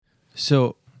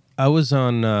So I was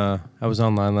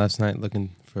online last night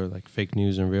looking for like fake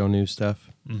news and real news stuff,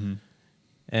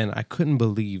 and I couldn't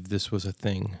believe this was a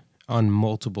thing on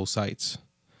multiple sites.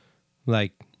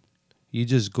 Like, you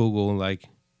just Google like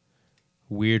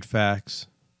weird facts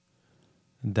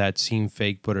that seem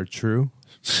fake but are true,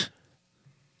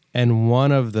 and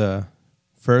one of the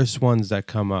first ones that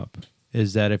come up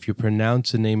is that if you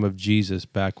pronounce the name of Jesus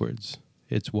backwards,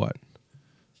 it's what?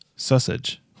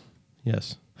 Sausage.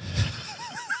 Yes.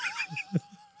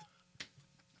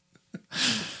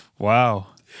 Wow,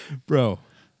 Bro,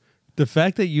 the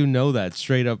fact that you know that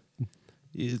straight up,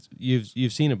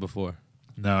 you've seen it before.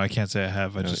 no, I can't say I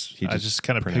have. I No, just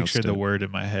kind of pronounced pictured the it. word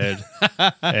in my head,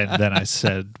 and then I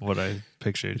said what I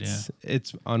pictured.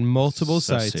 It's on multiple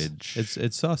Sausage. sites.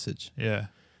 It's sausage, Yeah.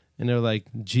 and they're like,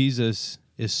 Jesus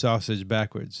is sausage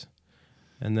backwards,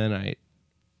 and then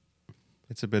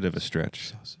It's a bit of a stretch.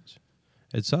 sausage.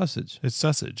 It's sausage. It's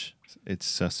sausage. It's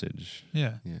sausage.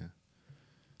 Yeah. Yeah.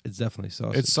 It's definitely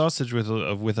sausage. It's sausage with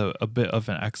a bit of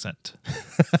an accent.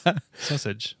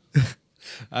 Sausage.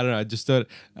 I don't know. I just thought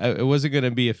it wasn't going to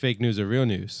be a fake news or real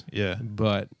news, Yeah.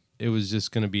 but it was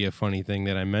just going to be a funny thing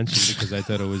that I mentioned because I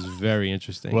thought it was very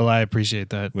interesting. Well, I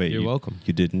appreciate that. Wait, You're welcome.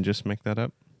 You didn't just make that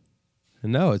up?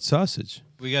 No, it's sausage.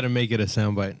 We got to make it a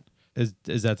soundbite.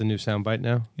 Is that the new soundbite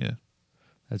now? Yeah.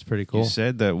 That's pretty cool. You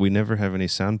said that we never have any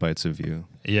sound bites of you.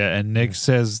 Yeah, and Nick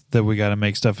says that we got to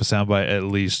make stuff a soundbite at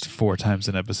least 4 times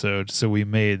an episode, so we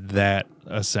made that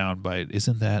a soundbite.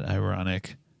 Isn't that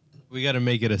ironic? We got to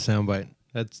make it a soundbite.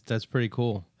 That's pretty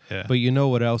cool. Yeah. But you know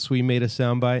what else we made a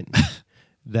soundbite?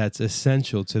 That's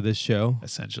essential to this show.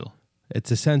 Essential.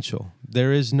 It's essential.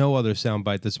 There is no other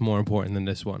soundbite that's more important than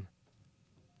this one.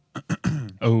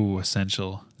 Oh,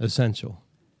 essential. Essential.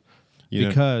 You know,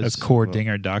 Because That's core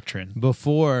dinger doctrine.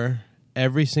 before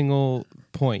every single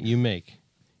point you make,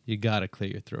 you got to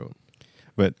clear your throat.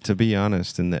 but to be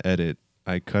honest, in the edit,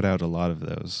 I cut out a lot of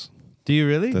those Do you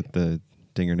really? that the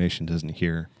Dinger Nation doesn't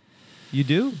hear. You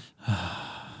do?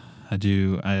 I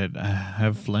do. I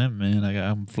have phlegm, man.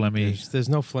 I'm phlegmy. There's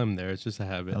no phlegm there. It's just a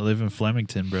habit. I live in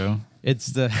Flemington, bro. It's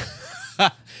the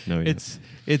No, you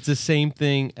it's the same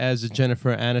thing as the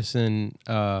Jennifer Aniston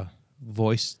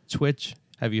voice twitch.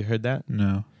 Have you heard that?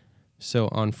 No. So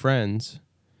on Friends,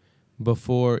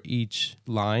 before each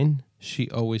line, she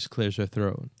always clears her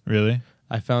throat. Really?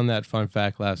 I found that fun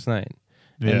fact last night.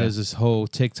 Yeah. And there's this whole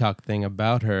TikTok thing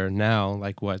about her now,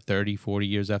 like 30, 40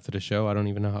 years after the show. I don't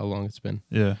even know how long it's been.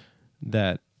 Yeah.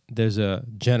 That there's a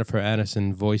Jennifer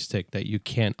Aniston voice tick that you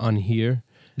can't unhear.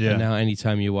 Yeah. And now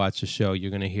anytime you watch the show, you're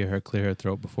going to hear her clear her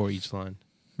throat before each line.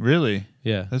 Really?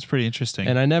 Yeah. That's pretty interesting.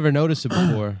 And I never noticed it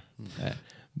before.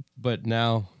 But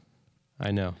now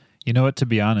I know. You know what? To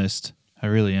be honest, I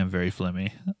really am very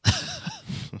phlegmy.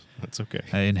 That's okay.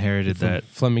 I inherited From that.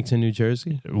 Flemington, New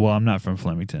Jersey? Well, I'm not from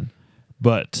Flemington,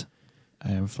 but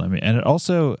I am phlegmy. And it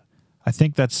also, I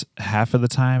think that's half of the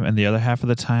time, and the other half of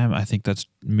the time, I think that's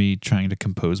me trying to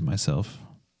compose myself.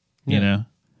 You Yeah. know?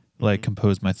 Like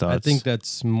compose my thoughts. I think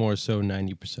that's more so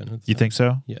 90% of the time. You think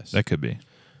so? Yes. That could be.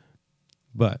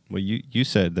 But Well, you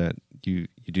said that you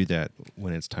do that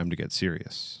when it's time to get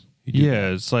serious. you do Yeah,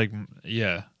 that. it's like,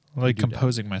 yeah, like do that.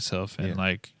 composing myself and Yeah.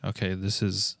 like, okay,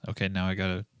 now I got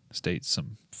to state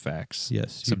some facts.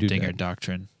 Yes, you Some do dinger that.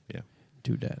 doctrine.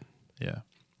 Do that. Yeah.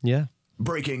 Yeah.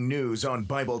 Breaking news on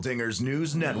Bibledingers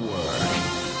News Network.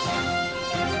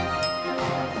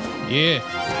 Yeah.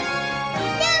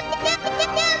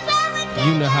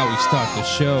 You know how we start the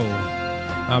show.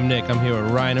 I'm Nick. I'm here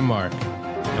with Ryan and Mark.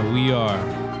 And we are.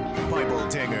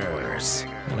 Bibledingers.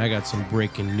 And I got some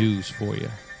breaking news for you.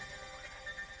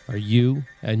 Are you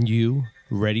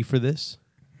ready for this?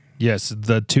 Yes,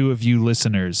 the two of you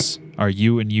listeners, are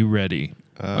you ready?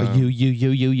 Are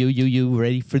you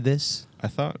ready for this? I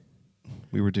thought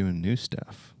we were doing new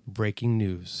stuff. Breaking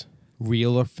news.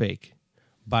 Real or fake?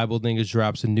 Bibledingers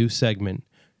drops a new segment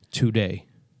today.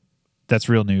 That's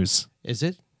real news. Is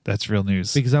it? That's real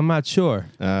news. Because I'm not sure.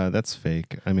 That's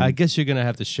fake. I mean, I guess you're going to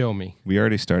have to show me. we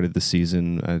already started the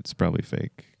season. It's probably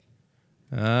fake.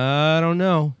 I don't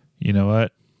know. You know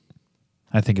what?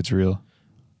 I think it's real.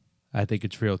 I think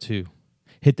it's real too.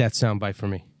 Hit that soundbite for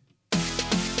me.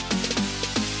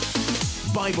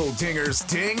 Bibledingers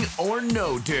ding or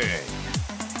no ding.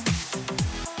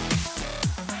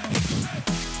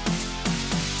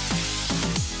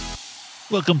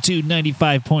 Welcome to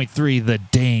 95.3 The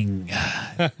Ding.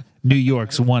 New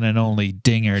York's one and only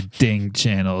dinger ding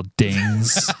channel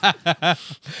dings.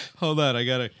 Hold on, I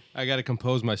gotta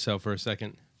compose myself for a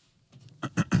second.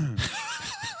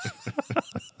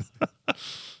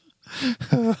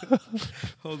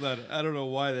 Hold on. I don't know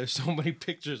why there's so many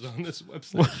pictures on this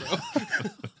website,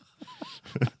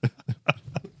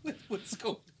 bro. What's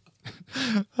going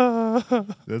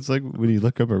on? That's like when you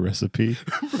look up a recipe,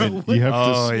 and you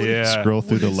have to scroll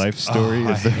through the life story.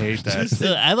 I hate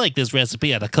that. I like this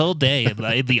recipe on a cold day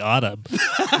in the autumn.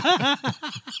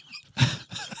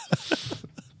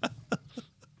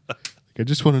 I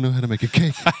just want to know how to make a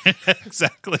cake.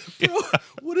 Exactly. Bro,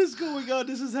 what is going on?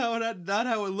 This is not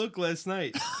how it looked last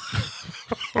night.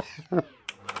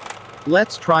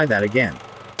 Let's try that again.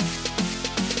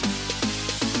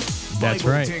 That's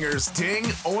right. Bibledingers ding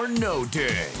or no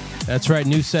ding. That's right.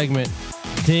 New segment,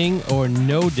 Ding or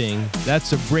No Ding.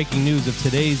 That's the breaking news of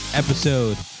today's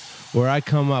episode, where I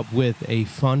come up with a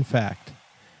fun fact.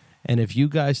 And if you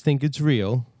guys think it's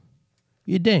real,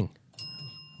 you ding.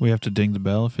 We have to ding the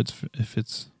bell if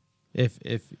it's. If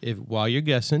while you're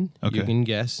guessing, Okay. you can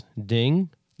guess ding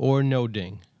or no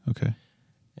ding. Okay.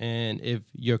 And if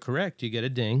you're correct, you get a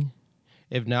ding.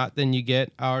 If not, then you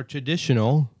get our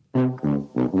traditional.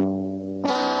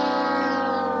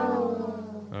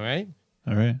 All right.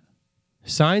 All right.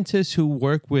 Scientists who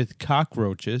work with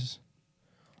cockroaches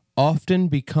often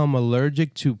become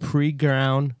allergic to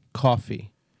pre-ground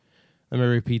coffee. Let me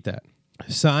repeat that.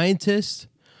 Scientists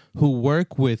who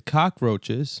work with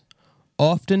cockroaches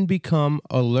often become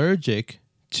allergic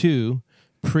to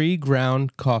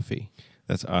pre-ground coffee.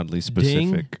 That's oddly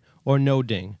specific. Ding or no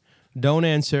ding. Don't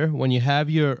answer. When you have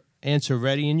your answer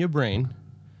ready in your brain,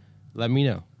 let me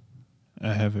know.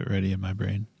 I have it ready in my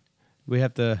brain. We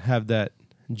have to have that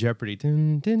Jeopardy.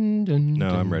 Dun, dun, dun, No,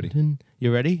 dun, I'm ready. dun.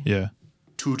 You ready? Yeah.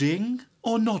 To ding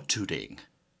or not to ding?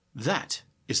 That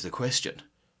is the question.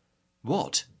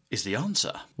 What is the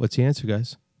answer? What's the answer,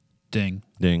 guys? Ding.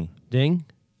 Ding. Ding.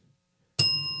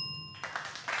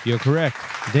 You're correct.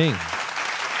 Ding.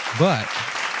 But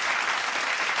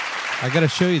I got to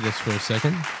show you this for a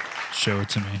second. Show it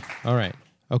to me. All right.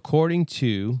 According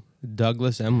to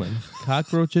Douglas Emlin,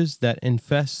 cockroaches that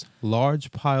infest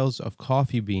large piles of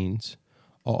coffee beans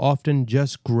are often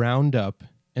just ground up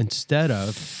instead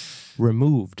of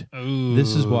removed. Ooh.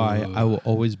 This is why I will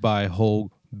always buy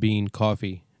whole bean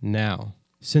coffee now,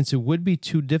 since it would be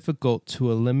too difficult to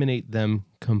eliminate them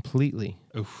completely.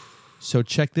 So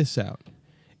check this out.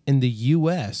 In the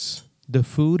U.S., the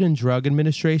Food and Drug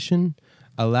Administration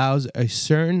allows a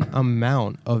certain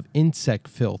amount of insect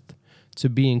filth to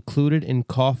be included in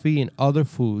coffee and other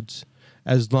foods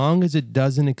as long as it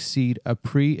doesn't exceed a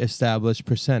pre-established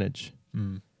percentage.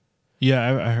 Yeah,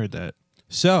 I heard that.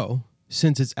 So,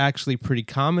 since it's actually pretty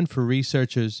common for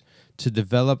researchers to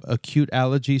develop acute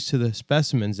allergies to the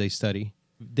specimens they study,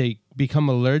 they become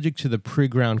allergic to the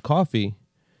pre-ground coffee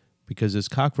because there's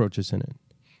cockroaches in it.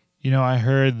 You know, I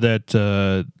heard that,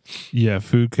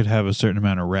 food could have a certain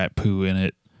amount of rat poo in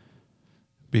it.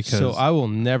 Because So I will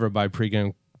never buy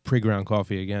pre-ground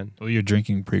coffee again. well, you're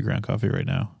drinking pre-ground coffee right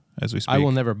now as we speak. I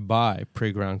will never buy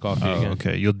pre-ground coffee Oh, again.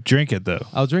 okay. You'll drink it, though.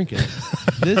 I'll drink it.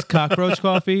 This cockroach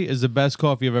coffee is the best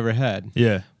coffee I've ever had.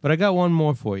 Yeah. But I got one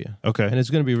more for you. Okay. And it's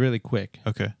going to be really quick.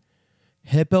 Okay.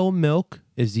 Hippo milk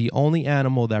is the only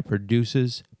animal that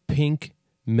produces pink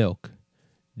milk.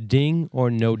 Ding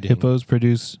or no ding? Hippos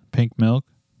produce pink milk?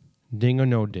 Ding or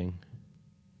no ding?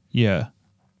 Yeah.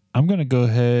 I'm going to go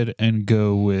ahead and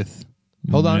go with...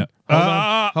 Hold on.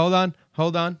 no.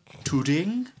 Hold on. To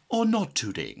ding or not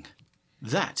to ding?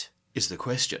 That is the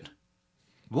question.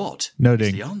 What No is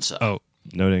ding. the answer? Oh,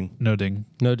 No ding. no ding.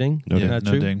 No ding? No ding. Not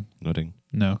No true? ding. No ding.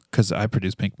 No, because I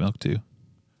produce pink milk, too.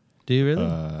 Do you really?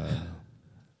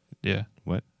 Yeah.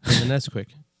 What? And then that's quick.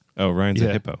 Oh, Ryan's Yeah.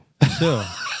 a hippo.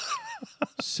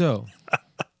 So,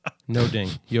 no ding.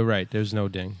 You're right. There's no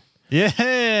ding. Yeah.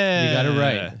 You got it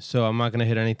right. So I'm not going to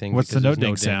hit anything. What's the because no there's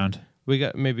ding sound? We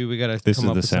got to This come is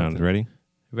up the with sound. something. Ready?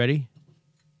 Ready?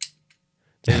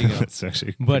 There you go. It's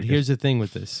actually. But pretty good. here's the thing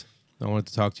with this. I wanted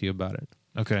to talk to you about it.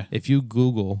 Okay. If you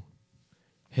Google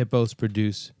hippos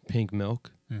produce pink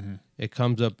milk, it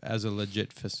comes up as a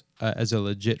legit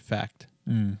fact.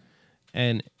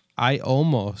 And I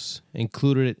almost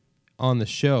included it on the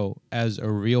show as a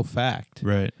real fact,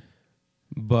 Right.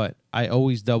 but I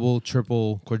always double,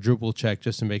 triple, quadruple check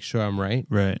just to make sure I'm right.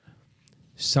 Right.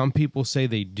 Some people say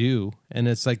they do, and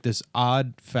it's like this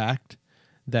odd fact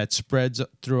that spreads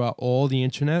throughout all the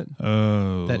internet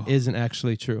Oh. that isn't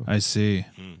actually true. I see.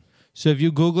 So if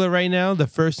you Google it right now, the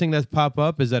first thing that pop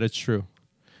up is that it's true.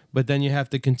 But then you have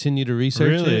to continue to research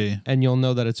Really? it, and you'll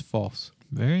know that it's false.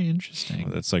 Very interesting.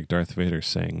 Oh, that's like Darth Vader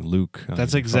saying Luke. on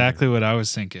That's your exactly what I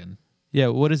was thinking. Yeah,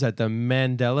 what is that? The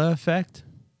Mandela effect?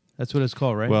 That's what it's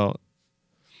called, right? phone. Well,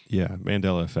 yeah,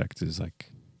 Mandela effect is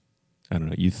like, I don't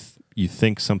know. you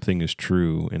think something is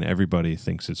true and everybody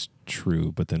thinks it's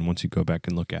true, but then once you go back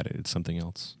and look at it, it's something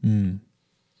else.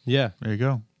 Yeah, There you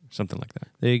go. Something like that.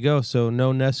 there you go. So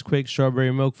no Nesquik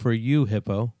strawberry milk for you,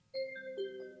 Hippo.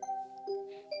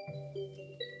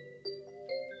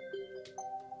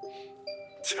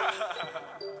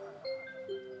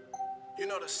 You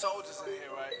know the soldiers in here,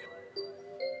 right?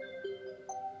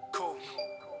 Cool.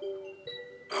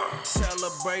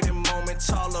 Celebrating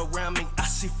moments all around me. I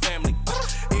see family.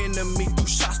 Enemy through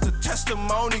shots. The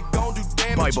testimony gon' do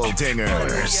damage.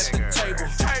 Bibledingers. At the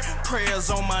table. Prayers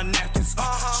on my napkins.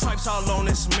 Stripes all on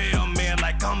this mail, man.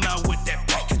 Like I'm out with that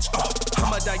package.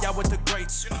 I'ma die out with the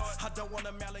greats. I don't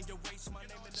wanna mail in your waist. My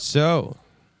name is So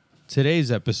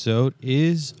today's episode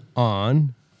is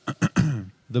on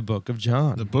the Book of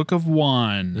John. The Book of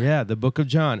Juan. Yeah, the Book of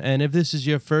John. And if this is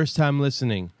your first time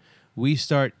listening, we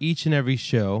start each and every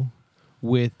show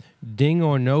with Ding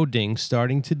or No Ding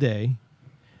starting today.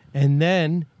 And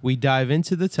then we dive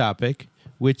into the topic,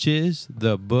 which is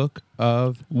the Book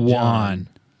of Juan.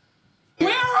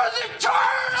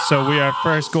 So we are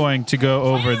first going to go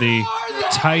over the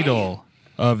title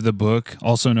of the book,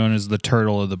 also known as the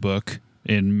turtle of the book.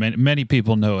 In many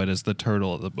people know it as the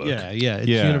turtle of the book. Yeah, it's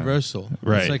Yeah. universal.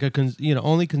 Right. It's like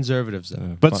only conservatives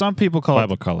though. But some people call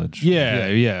Bible it college.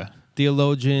 Yeah.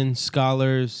 Theologians,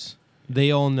 scholars,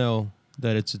 they all know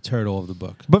that it's a turtle of the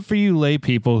book. But for you lay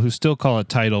people who still call it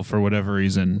title for whatever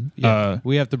reason,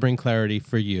 We have to bring clarity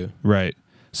for you. right.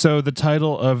 So the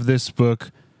title of this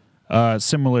book,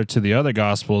 similar to the other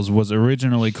Gospels, was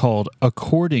originally called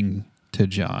According to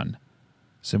John,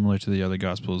 similar to the other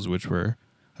Gospels, which were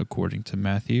according to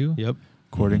Matthew, Yep.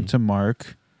 according to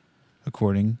Mark,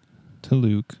 according to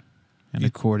Luke, and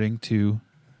according to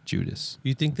Judas.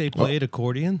 You think they played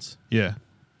accordions? Yeah.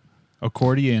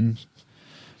 Accordion.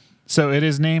 So it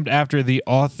is named after the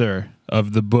author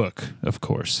of the book, of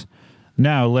course.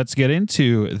 Now let's get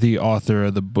into the author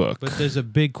of the book. But there's a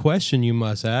big question you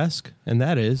must ask, and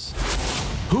that is,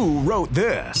 Who wrote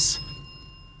this?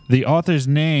 The author's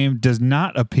name does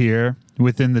not appear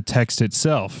within the text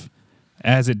itself,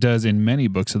 as it does in many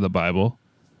books of the Bible.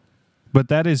 But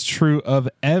that is true of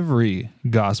every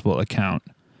gospel account.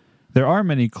 There are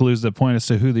many clues that point us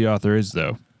to who the author is,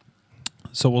 though.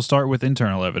 So we'll start with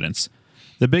internal evidence.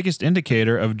 The biggest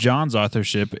indicator of John's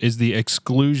authorship is the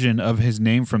exclusion of his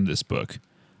name from this book.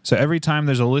 So every time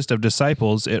there's a list of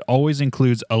disciples, it always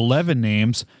includes 11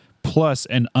 names plus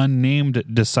an unnamed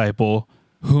disciple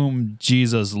whom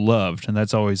Jesus loved, and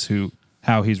that's always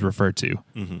how he's referred to.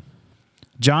 Mm-hmm.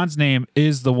 John's name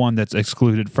is the one that's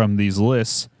excluded from these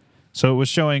lists, so it was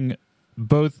showing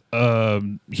both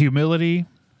humility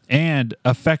and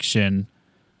affection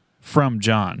from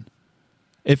John.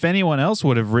 If anyone else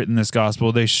would have written this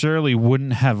gospel, they surely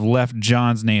wouldn't have left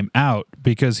John's name out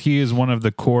because he is one of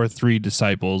the core three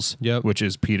disciples, which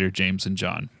is Peter, James, and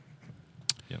John.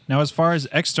 Yep. Now, as far as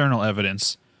external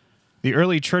evidence, the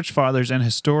early church fathers and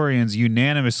historians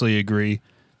unanimously agree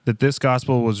that this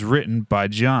gospel was written by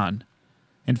John.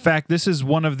 In fact, this is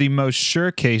one of the most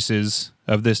sure cases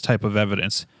of this type of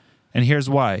evidence. And here's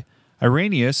why.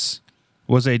 Irenaeus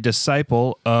was a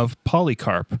disciple of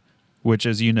Polycarp, which,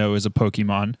 as you know, is a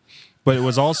Pokemon, but it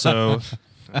was also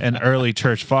an early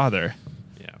church father.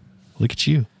 Yeah. Look at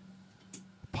you.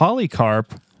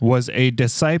 Polycarp was a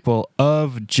disciple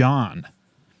of John.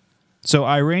 So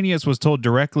Irenaeus was told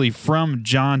directly from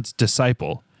John's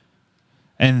disciple,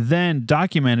 and then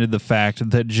documented the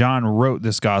fact that John wrote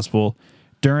this gospel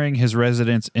during his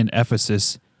residence in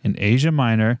Ephesus in Asia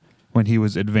Minor when he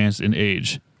was advanced in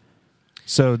age.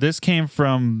 So this came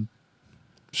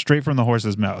straight from the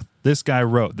horse's mouth. This guy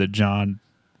wrote that John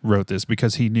wrote this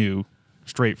because he knew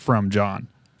straight from John.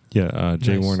 Yeah,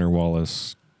 J. Nice. Warner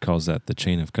Wallace calls that the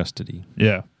chain of custody.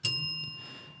 Yeah.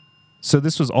 So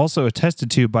this was also attested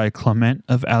to by Clement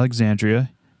of Alexandria,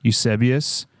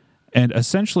 Eusebius, and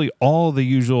essentially all the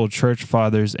usual church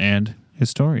fathers and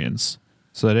historians.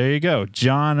 So there you go.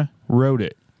 John wrote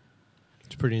it.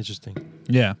 it's pretty interesting.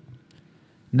 Yeah.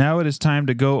 Now it is time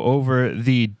to go over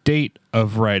the date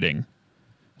of writing.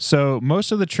 So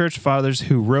most of the church fathers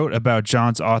who wrote about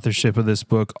John's authorship of this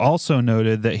book also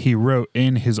noted that he wrote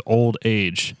in his old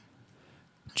age.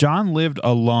 John lived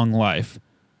a long life,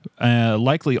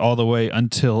 likely all the way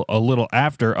until a little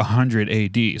after 100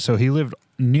 AD. So he lived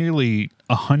nearly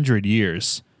 100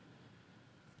 years.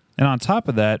 And on top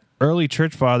of that, early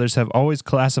church fathers have always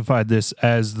classified this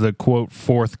as the, quote,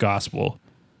 fourth gospel.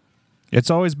 It's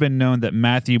always been known that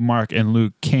Matthew, Mark, and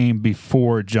Luke came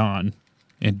before John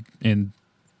in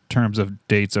terms of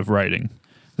dates of writing.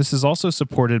 This is also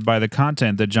supported by the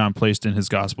content that John placed in his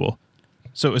gospel.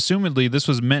 So assumedly, this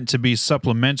was meant to be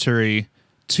supplementary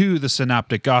to the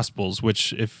Synoptic Gospels,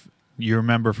 which, if you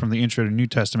remember from the intro to New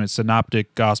Testament,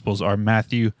 Synoptic Gospels are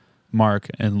Matthew, Mark,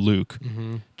 and Luke.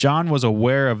 John was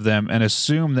aware of them and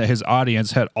assumed that his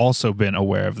audience had also been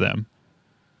aware of them.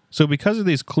 So because of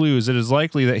these clues, it is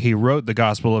likely that he wrote the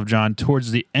Gospel of John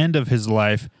towards the end of his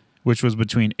life, which was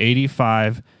between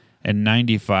 85 and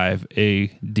 95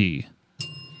 AD.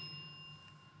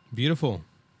 Beautiful.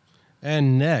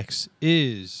 And next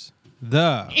is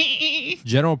the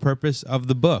general purpose of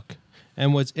the book.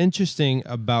 And what's interesting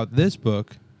about this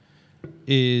book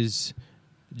is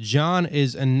John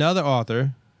is another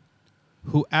author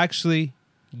who actually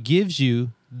gives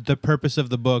you the purpose of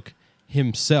the book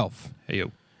himself. Hey,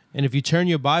 yo. And if you turn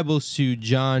your Bibles to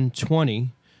John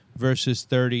 20, verses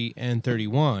 30 and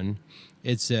 31,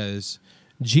 it says,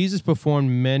 Jesus performed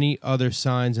many other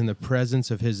signs in the presence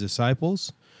of his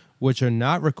disciples, which are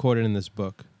not recorded in this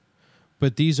book.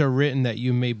 But these are written that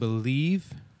you may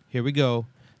believe, here we go,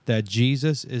 that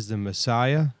Jesus is the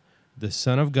Messiah, the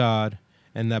Son of God,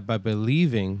 and that by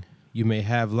believing you may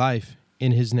have life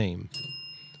in his name.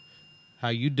 How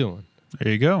you doing?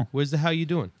 There you go. Where's the how you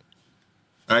doing?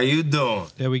 How you doing?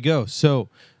 There we go. So,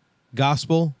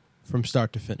 gospel from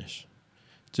start to finish.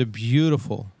 It's a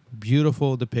beautiful,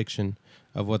 beautiful depiction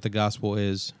of what the gospel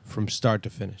is from start to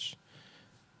finish.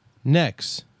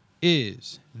 Next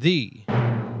is the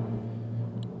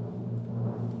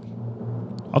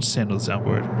I'll just handle the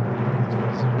soundboard.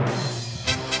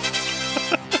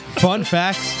 fun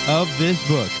facts of this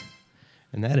book.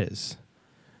 And that is,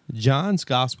 John's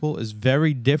gospel is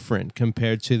very different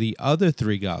compared to the other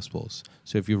three gospels.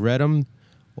 So if you read them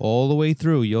all the way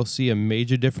through, you'll see a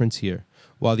major difference here.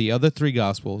 While the other three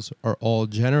gospels are all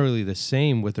generally the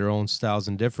same with their own styles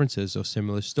and differences, so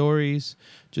similar stories,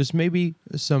 just maybe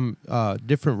some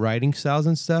different writing styles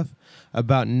and stuff,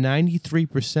 about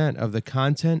 93% of the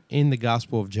content in the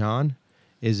Gospel of John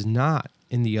is not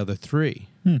in the other three.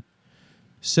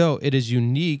 So it is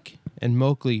unique and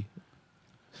mostly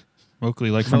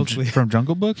Mowgli, from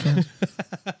Jungle Book?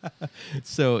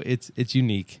 So it's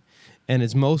unique, and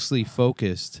it's mostly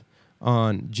focused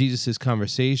on Jesus'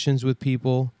 conversations with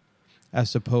people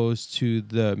as opposed to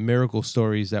the miracle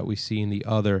stories that we see in the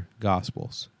other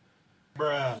Gospels.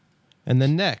 Bruh. And the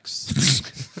next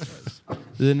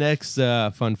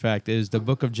fun fact is the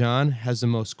book of John has the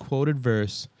most quoted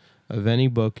verse of any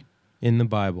book in the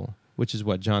Bible, which is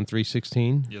what, John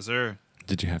 3:16? Yes, sir.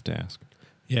 Did you have to ask?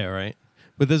 Yeah, right.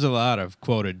 But there's a lot of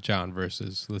quoted John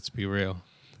verses, let's be real.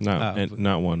 No, and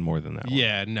not one more than that one.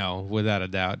 Yeah, no, without a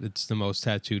doubt. It's the most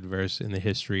tattooed verse in the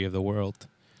history of the world.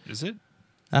 Is it?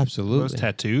 Absolutely. Most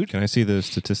tattooed? Can I see the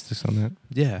statistics on that?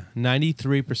 Yeah,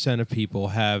 93% of people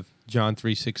have John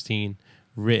 3:16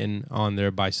 written on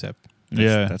their bicep.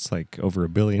 That's like over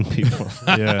 1 billion people.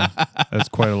 Yeah, that's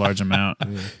quite a large amount.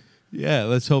 Yeah,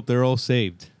 let's hope they're all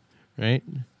saved, right?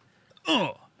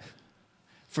 Oh,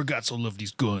 forgot so love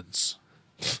these guns.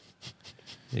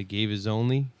 They gave his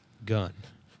only gun.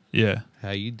 Yeah,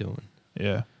 How you doing?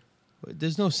 yeah.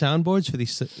 There's no soundboards for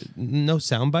these, no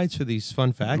sound bites for these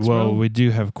fun facts, Well, bro? we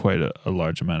do have quite a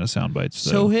large amount of sound bites.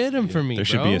 So hit them for me, There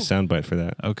should be a soundbite for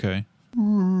that. Okay.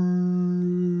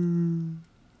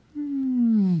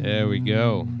 There we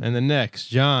go. And the next,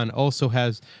 John also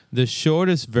has the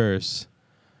shortest verse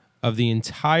of the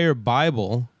entire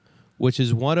Bible, which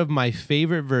is one of my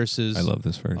favorite verses I love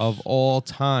this verse. of all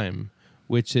time,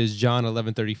 which is John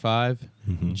 11:35.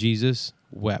 Jesus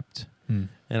wept.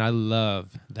 And I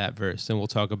love that verse, and we'll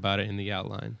talk about it in the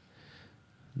outline.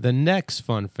 The next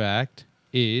fun fact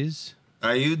is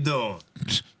How you doing?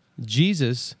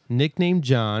 Jesus, nicknamed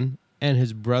John, and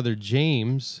his brother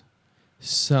James,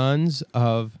 sons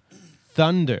of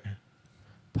thunder,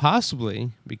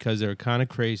 possibly because they're kind of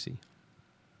crazy.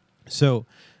 So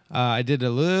I did a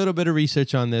little bit of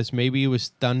research on this. Maybe it was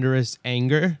thunderous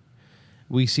anger.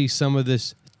 We see some of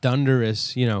this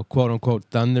thunderous, quote unquote,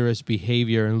 thunderous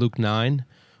behavior in Luke 9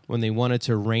 when they wanted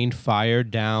to rain fire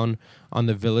down on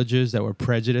the villagers that were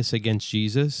prejudiced against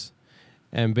Jesus.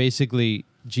 And basically,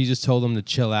 Jesus told them to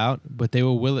chill out, but they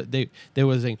were willing. They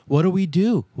were saying, "What do we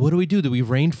do? What do we do? Do we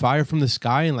rain fire from the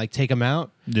sky and take them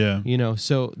out?" Yeah.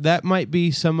 So that might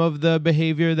be some of the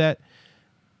behavior that,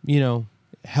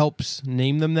 helps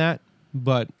name them that.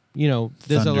 But there's a lot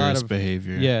Thunderous of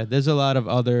behavior. Yeah, there's a lot of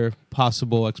other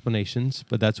possible explanations,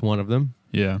 but that's one of them.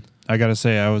 Yeah. I gotta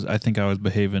say, I think I was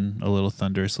behaving a little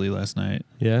thunderously last night.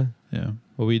 Yeah. Yeah.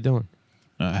 What were you doing?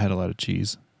 I had a lot of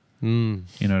cheese. You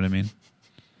know what I mean?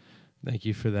 Thank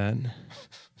you for that.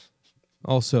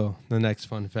 Also, the next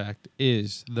fun fact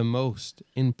is the most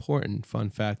important fun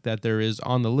fact that there is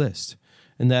on the list.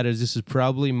 And that is, this is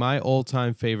probably my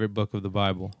all-time favorite book of the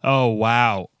Bible. Oh,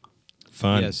 wow.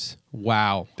 Fun. Yes.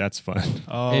 Wow. That's fun.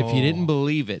 Oh. If you didn't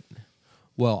believe it,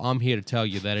 well, I'm here to tell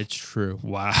you that it's true.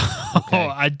 Wow. Okay.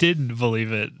 I didn't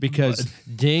believe it. Because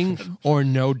but ding or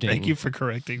no ding. thank you for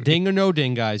correcting me. Ding or no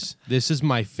ding, guys. This is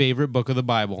my favorite book of the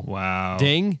Bible. Wow.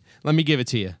 Ding. Let me give it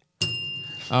to you.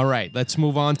 All right. Let's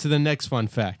move on to the next fun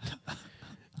fact.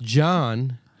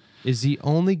 John is the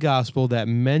only gospel that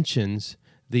mentions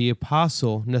the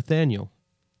apostle Nathaniel.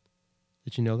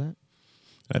 Did you know that?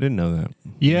 I didn't know that.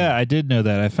 Yeah, I did know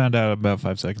that. I found out about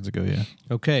 5 seconds ago, yeah.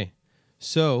 Okay.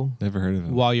 So Never heard of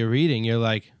it. while you're reading, you're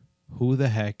like, who the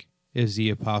heck is the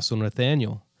apostle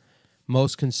Nathaniel?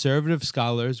 Most conservative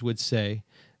scholars would say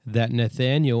that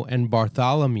Nathaniel and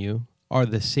Bartholomew are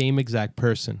the same exact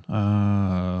person.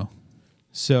 Oh.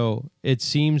 So it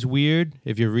seems weird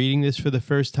if you're reading this for the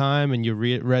first time and you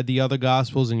read the other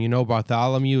Gospels and you know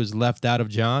Bartholomew is left out of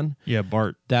John. Yeah,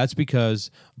 Bart. That's because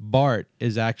Bart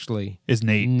is actually Is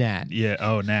Nate. Nat.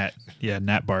 Yeah, Nat. Yeah,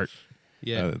 Nat Bart.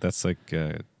 Yeah, That's like,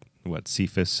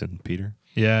 Cephas and Peter?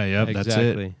 Yeah, yep, exactly.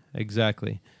 that's it.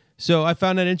 Exactly. So I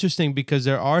found that interesting because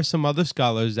there are some other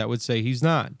scholars that would say he's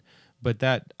not. But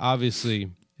that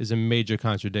obviously is a major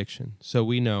contradiction. So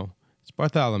we know it's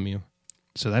Bartholomew.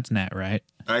 So that's Nat, right?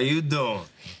 How you doing?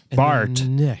 And Bart.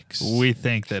 then next. We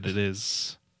think that it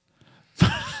is.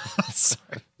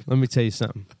 Sorry. Let me tell you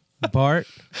something. Bart,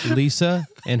 Lisa,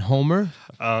 and Homer.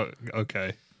 Oh,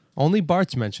 okay. Only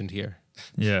Bart's mentioned here.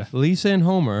 Yeah. Lisa and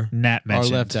Homer Nat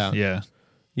mentioned. are left out. Yeah.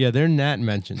 Yeah, they're Nat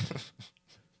mentioned.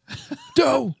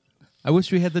 Dough. I wish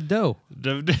we had the dough.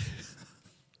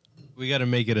 We got to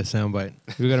make it a soundbite.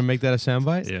 We got to make that a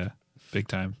soundbite? Yeah. Big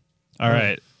time. All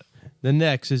right. The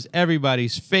next is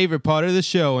everybody's favorite part of the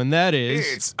show, and that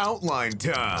is... It's outline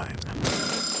time.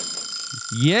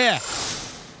 Yeah.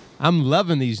 I'm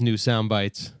loving these new sound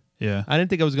bites. Yeah. I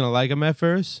didn't think I was going to like them at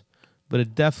first, but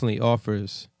it definitely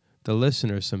offers the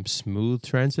listener some smooth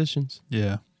transitions,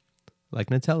 Yeah. like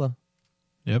Nutella.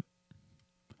 Yep.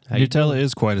 How you Nutella doing?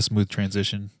 is quite a smooth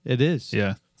transition. It is.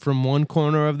 Yeah. From one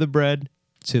corner of the bread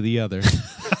to the other.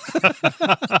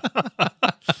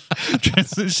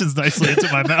 Transitions nicely into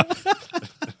my mouth.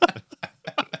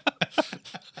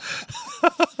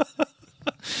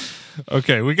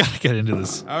 Okay, we got to get into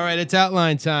this. All right, it's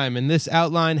outline time, and this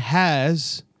outline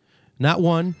has not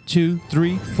 1, 2,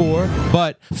 3, 4,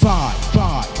 but 5.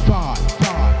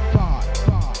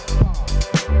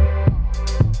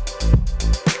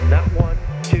 Not 1,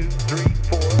 2, 3,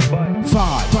 4, but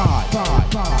 5.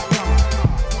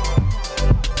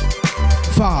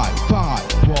 5.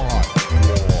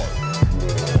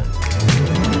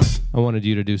 I wanted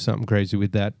you to do something crazy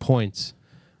with that. Points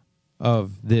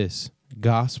of this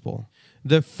gospel.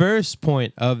 The first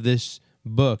point of this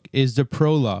book is the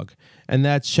prologue, and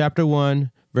that's chapter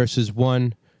 1, verses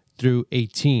 1 through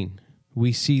 18.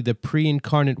 We see the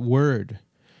pre-incarnate word.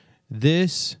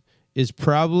 This is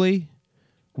probably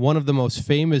one of the most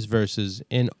famous verses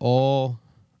in all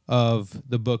of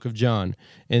the book of John.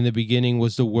 In the beginning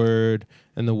was the Word,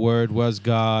 and the Word was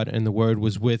God, and the Word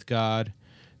was with God.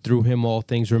 Through him all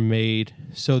things were made.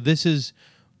 So this is,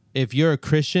 if you're a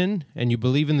Christian and you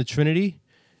believe in the Trinity,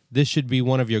 this should be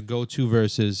one of your go-to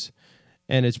verses.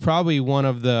 And it's probably one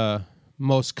of the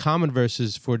most common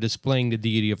verses for displaying the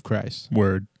deity of Christ.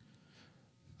 Word.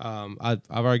 I've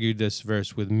argued this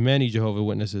verse with many Jehovah's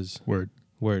Witnesses. Word.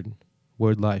 Word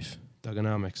life.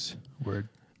 Thugonomics. Word.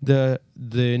 The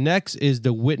next is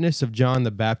the witness of John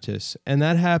the Baptist. And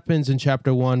that happens in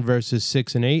chapter 1, verses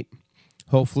 6 and 8.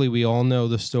 Hopefully we all know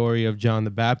the story of John the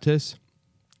Baptist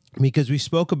because we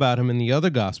spoke about him in the other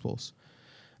Gospels.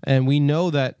 And we know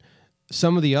that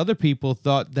some of the other people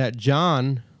thought that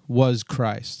John was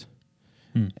Christ.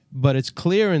 But it's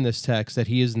clear in this text that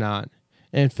he is not.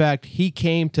 In fact, he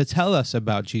came to tell us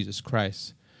about Jesus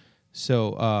Christ.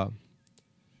 So,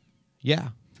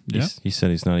 yeah. Yeah. He said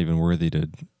he's not even worthy to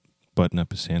button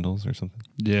up his sandals or something.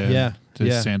 Yeah. Yeah. Just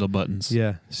Yeah. sandal buttons.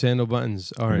 Yeah, sandal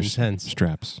buttons are Or intense.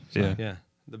 Straps. Yeah. Yeah,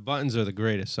 the buttons are the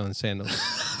greatest on sandals.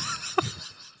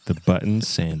 The button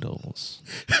sandals.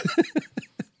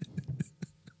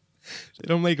 They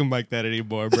don't make them like that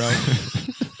anymore, bro.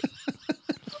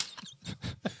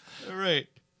 All right.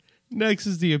 Next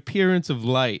is the appearance of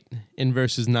light in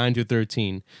verses 9 to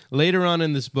 13. Later on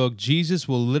in this book, Jesus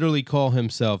will literally call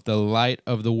himself the light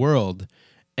of the world.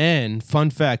 And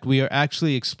fun fact, we are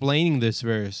actually explaining this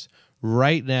verse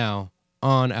right now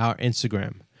on our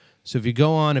Instagram. So if you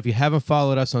go on, if you haven't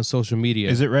followed us on social media.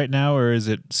 Is it right now or is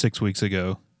it 6 weeks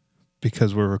ago?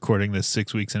 Because we're recording this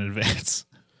 6 weeks in advance.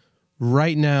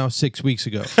 Right now, 6 weeks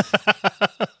ago.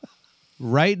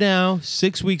 Right now,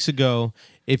 6 weeks ago,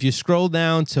 if you scroll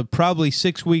down to probably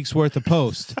 6 weeks worth of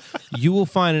post, you will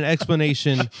find an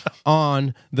explanation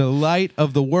on the light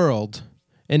of the world.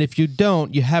 And if you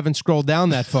don't, you haven't scrolled down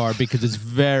that far because it's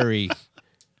very,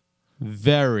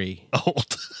 very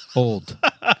old.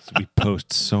 We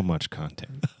post so much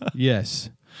content. Yes.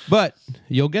 But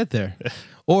you'll get there.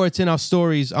 Or it's in our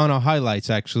stories on our highlights,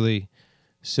 actually.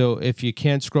 So if you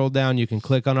can't scroll down, you can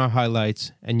click on our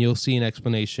highlights and you'll see an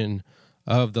explanation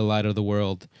of the light of the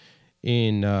world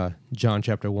in John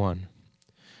chapter 1.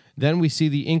 Then we see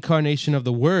the incarnation of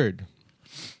the Word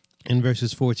in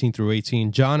verses 14 through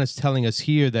 18. John is telling us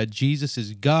here that Jesus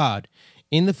is God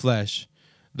in the flesh,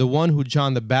 the one who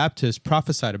John the Baptist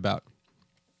prophesied about.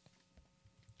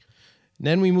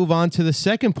 Then we move on to the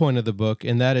second point of the book,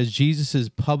 and that is Jesus'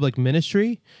 public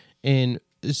ministry in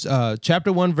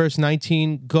chapter 1, verse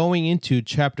 19, going into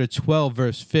chapter 12,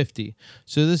 verse 50.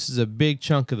 So this is a big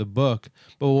chunk of the book,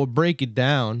 but we'll break it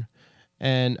down,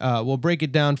 and we'll break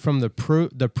it down from the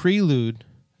prelude.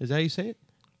 Is that how you say it?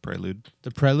 Prelude.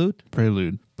 The prelude?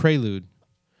 Prelude.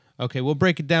 Okay, we'll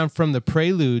break it down from the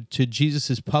prelude to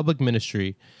Jesus' public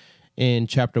ministry in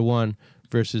chapter 1,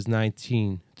 verses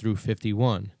 19 through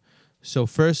 51. So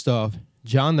first off,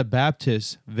 John the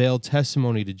Baptist veiled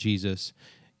testimony to Jesus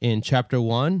in chapter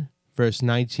 1, verse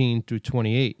 19 through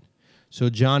 28. So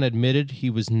John admitted he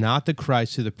was not the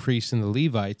Christ to the priests and the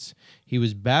Levites. He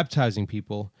was baptizing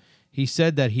people. He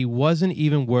said that he wasn't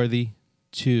even worthy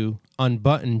to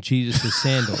unbutton Jesus'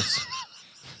 sandals.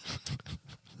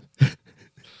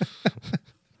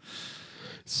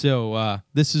 So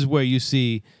this is where you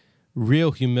see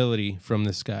real humility from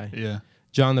this guy. Yeah.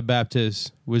 John the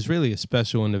Baptist was really a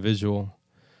special individual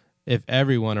if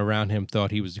everyone around him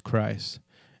thought he was the Christ.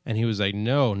 And he was like,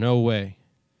 no way.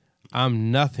 I'm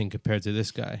nothing compared to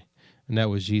this guy. And that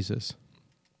was Jesus.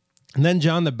 And then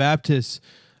John the Baptist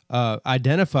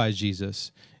identifies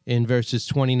Jesus in verses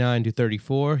 29 to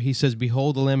 34. He says,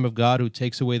 "Behold the Lamb of God who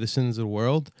takes away the sins of the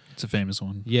world." It's a famous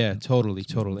one. Yeah,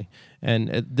 totally. And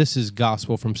this is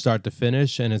gospel from start to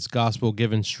finish, and it's gospel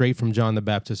given straight from John the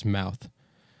Baptist's mouth.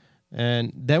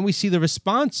 And then we see the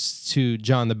response to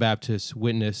John the Baptist's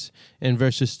witness in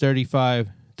verses 35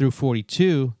 through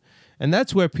 42, and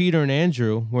that's where Peter and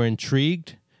Andrew were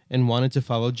intrigued and wanted to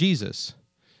follow Jesus.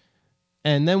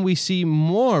 And then we see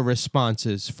more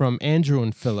responses from Andrew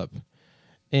and Philip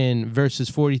in verses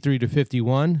 43 to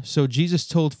 51. So Jesus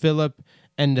told Philip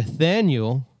and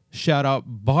Nathaniel, shout out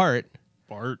Bart,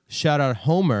 shout out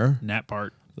Homer, Nat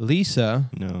Bart, Lisa.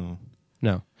 No.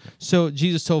 So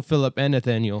Jesus told Philip and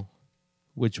Nathaniel,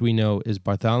 which we know is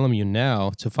Bartholomew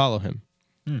now, to follow him.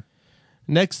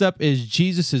 Next up is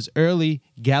Jesus' early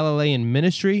Galilean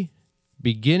ministry,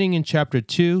 beginning in chapter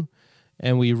 2,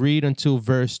 and we read until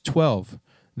verse 12.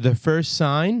 The first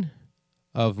sign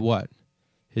of what?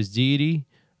 His deity,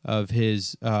 of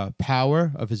his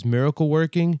power, of his miracle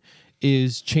working,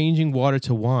 is changing water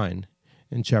to wine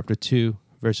in chapter 2,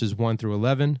 verses 1 through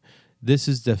 11. This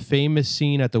is the famous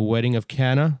scene at the wedding of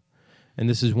Cana, and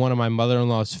this is one of my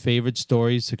mother-in-law's favorite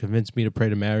stories to convince me to pray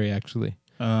to Mary, actually.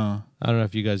 I don't know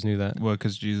if you guys knew that. What,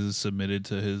 because Jesus submitted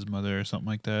to his mother or something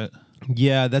like that?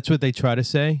 Yeah, that's what they try to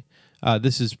say.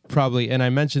 This is probably, and I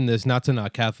mentioned this not to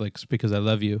knock Catholics because I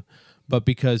love you, but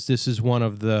because this is one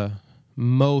of the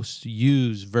most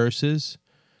used verses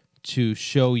to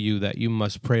show you that you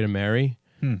must pray to Mary.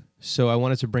 So I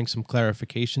wanted to bring some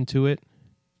clarification to it.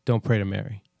 Don't pray to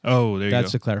Mary. Oh, there you go.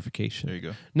 That's a clarification. There you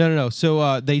go. No.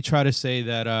 So they try to say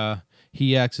that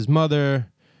he asked his mother,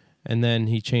 and then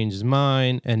he changed his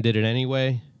mind and did it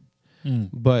anyway.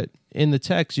 But in the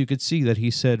text, you could see that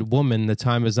he said, "Woman, the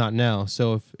time is not now."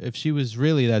 So if she was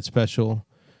really that special,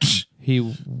 he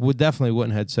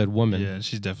wouldn't have said "woman." Yeah,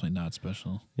 she's definitely not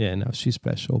special. Yeah, no, she's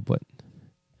special, but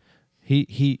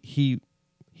he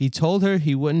told her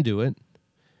he wouldn't do it,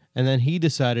 and then he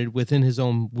decided within his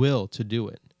own will to do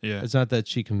it. Yeah. It's not that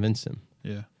she convinced him.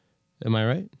 Yeah. Am I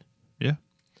right? Yeah.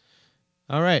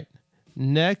 All right.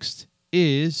 Next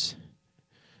is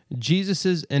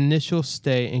Jesus' initial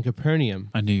stay in Capernaum.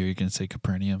 I knew you were going to say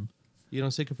Capernaum. You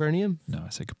don't say Capernaum? No, I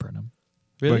say Capernaum.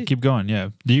 Really? But keep going, yeah.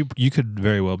 You could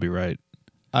very well be right.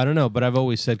 I don't know, but I've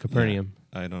always said Capernaum.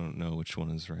 I don't know which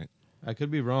one is right. I could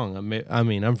be wrong. I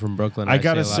mean, I'm from Brooklyn. I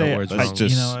gotta say a lot say, of words Let's wrong.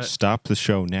 just You know what? stop the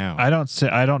show now. I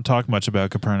don't talk much about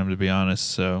Capernaum, to be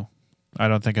honest, so I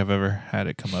don't think I've ever had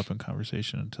it come up in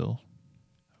conversation until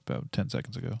about 10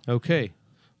 seconds ago. Okay.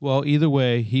 Well, either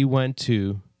way, he went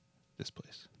to This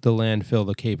place. the landfill,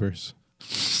 the Capers.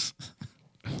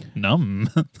 Numb.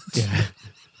 Yeah.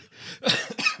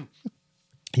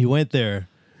 He went there,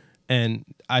 and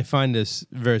I find this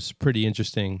verse pretty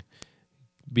interesting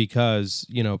because,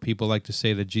 people like to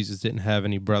say that Jesus didn't have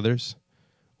any brothers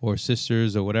or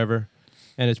sisters or whatever.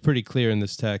 And it's pretty clear in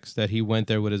this text that he went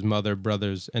there with his mother,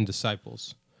 brothers, and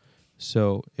disciples.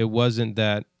 So it wasn't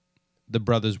that the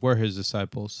brothers were his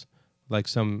disciples, like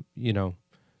some,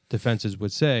 defenses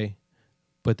would say,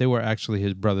 but they were actually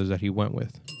his brothers that he went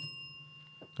with.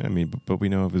 I mean, but we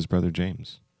know of his brother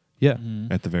James. Yeah.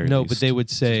 At the very No, least. but they would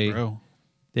say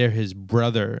they're his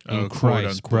brother in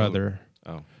Christ, brother.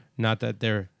 Oh. Not that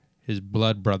they're his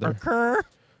blood brother.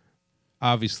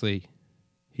 Obviously,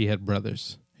 he had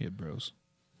brothers. He had bros.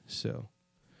 So,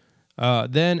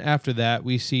 then after that,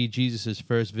 we see Jesus'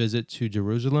 first visit to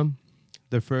Jerusalem.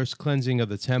 The first cleansing of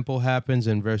the temple happens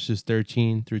in verses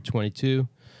 13 through 22.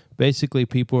 Basically,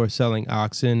 people are selling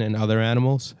oxen and other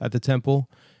animals at the temple.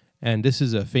 And this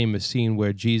is a famous scene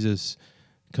where Jesus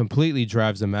completely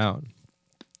drives them out.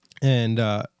 And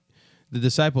the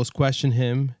disciples questioned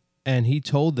him, and he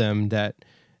told them that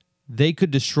they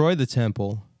could destroy the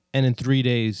temple, and in 3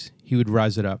 days he would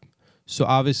rise it up. So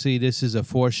obviously this is a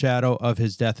foreshadow of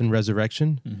his death and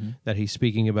resurrection that he's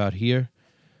speaking about here.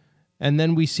 And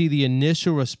then we see the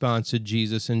initial response to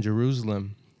Jesus in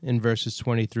Jerusalem in verses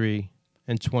 23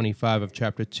 and 25 of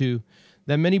chapter 2,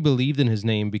 that many believed in his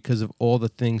name because of all the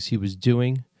things he was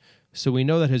doing. So we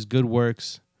know that his good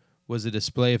works was a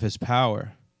display of his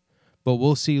power. But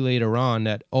we'll see later on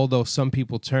that although some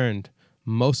people turned,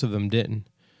 most of them didn't.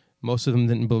 Most of them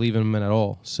didn't believe in him at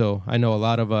all. So I know a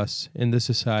lot of us in this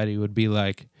society would be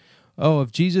like, oh,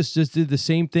 if Jesus just did the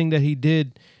same thing that he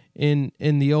did in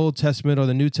the Old Testament or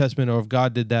the New Testament, or if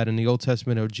God did that in the Old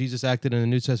Testament or Jesus acted in the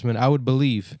New Testament, I would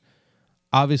believe.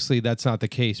 Obviously, that's not the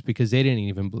case because they didn't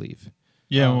even believe.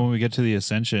 Yeah, when we get to the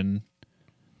ascension,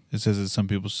 it says that some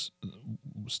people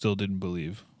still didn't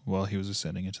believe while he was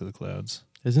ascending into the clouds.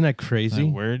 Isn't that crazy? Isn't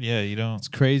that weird? Yeah, you don't. It's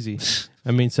crazy.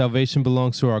 I mean, salvation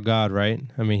belongs to our God, right?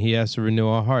 I mean, he has to renew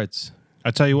our hearts.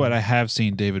 I tell you what, I have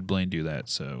seen David Blaine do that,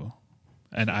 so,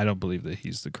 and I don't believe that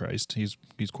he's the Christ. He's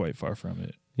quite far from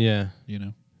it. Yeah.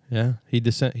 Yeah.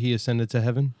 He ascended to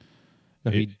heaven? No,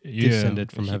 he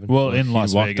descended from heaven. Well, in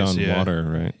Las Vegas, he walked on water,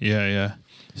 right? Yeah.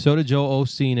 So did Joel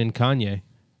Osteen and Kanye.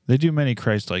 They do many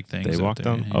Christ-like things. They walked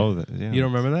on? Yeah. Oh, yeah. You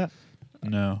don't remember that?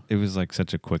 No. It was like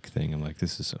such a quick thing. I'm like,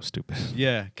 this is so stupid.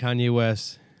 Yeah, Kanye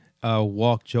West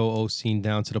walked Joel Osteen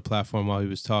down to the platform while he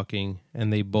was talking,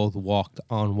 and they both walked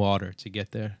on water to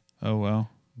get there. Oh, wow.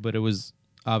 But it was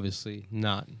obviously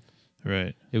not.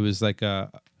 Right. It was like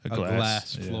a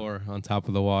glass yeah. floor on top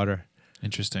of the water.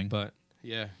 Interesting. But,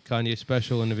 yeah, Kanye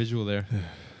special individual there.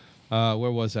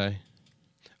 Where was I?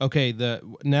 Okay,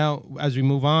 now as we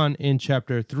move on in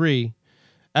chapter 3,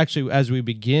 actually, as we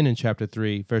begin in chapter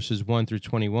 3, verses 1 through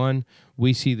 21,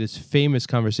 we see this famous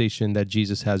conversation that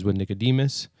Jesus has with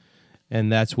Nicodemus,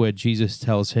 and that's where Jesus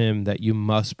tells him that you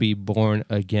must be born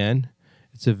again.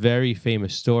 It's a very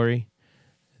famous story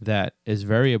that is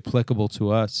very applicable to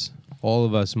us. All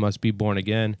of us must be born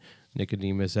again.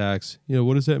 Nicodemus asks,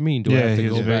 what does that mean? Do I have to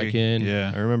go back in?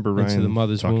 Yeah, I remember into Ryan the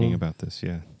mother's talking womb? about this,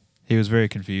 yeah. he was very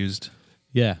confused.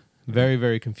 Yeah, very,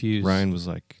 very confused. Ryan was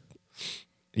like,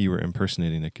 you were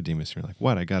impersonating Nicodemus. You're like,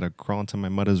 what? I got to crawl into my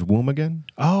mother's womb again?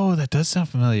 Oh, that does sound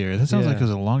familiar. That sounds Yeah. like it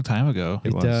was a long time ago.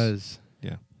 It was. does.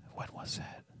 Yeah. When was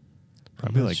that?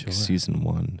 Probably not like sure. season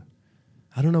 1.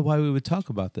 I don't know why we would talk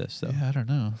about this, though. Yeah, I don't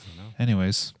know.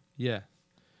 Anyways. Yeah.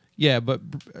 Yeah, but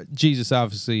Jesus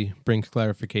obviously brings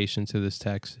clarification to this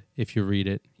text. If you read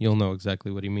it, you'll know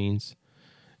exactly what he means.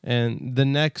 And the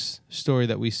next story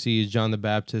that we see is John the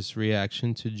Baptist's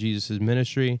reaction to Jesus'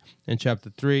 ministry in chapter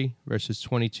 3, verses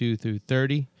 22 through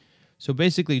 30. So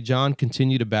basically, John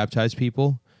continued to baptize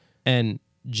people, and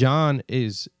John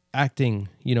is acting,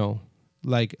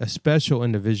 like a special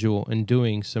individual and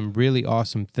doing some really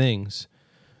awesome things.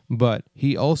 But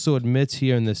he also admits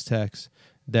here in this text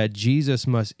that Jesus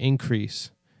must increase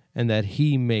and that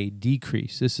he may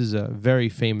decrease. This is a very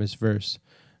famous verse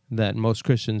that most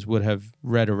Christians would have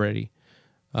read already.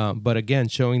 But again,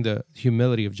 showing the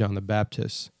humility of John the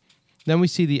Baptist. Then we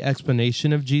see the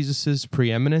explanation of Jesus'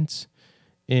 preeminence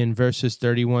in verses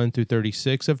 31 through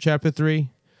 36 of chapter 3.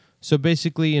 So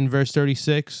basically in verse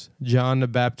 36, John the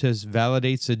Baptist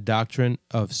validates the doctrine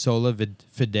of sola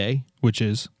fide, Which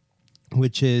is?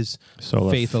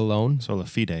 faith alone. Sola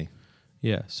fide.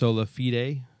 Yeah, sola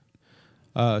fide.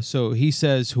 So he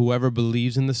says whoever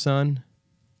believes in the Son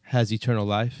has eternal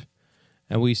life.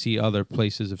 And we see other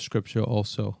places of Scripture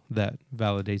also that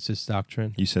validates this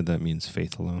doctrine. You said that means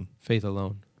faith alone. Faith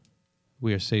alone.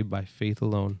 We are saved by faith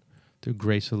alone, through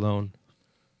grace alone,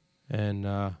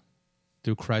 and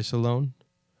through Christ alone.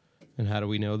 And how do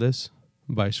we know this?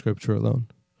 By Scripture alone.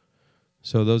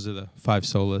 So those are the 5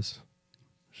 solas.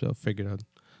 So figured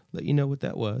let you know what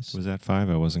that was. Was that 5?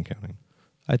 I wasn't counting.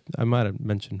 I might have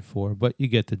mentioned 4, but you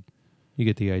get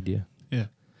the idea. Yeah.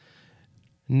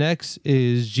 Next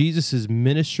is Jesus'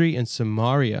 ministry in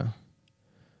Samaria.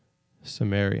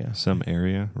 Some area.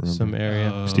 Remember? Some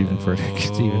area. Stephen Furtick.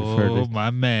 Stephen Furtick. Oh,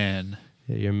 my man.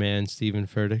 Yeah, your man, Stephen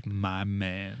Furtick. My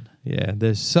man. Yeah,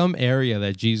 there's some area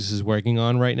that Jesus is working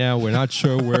on right now. We're not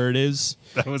sure where it is.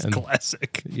 That was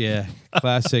classic. Yeah,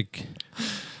 classic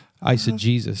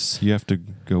eisegesis. You have to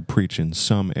go preach in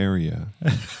some area.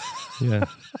 Yeah.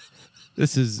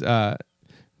 This is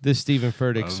this Stephen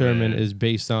Furtick sermon is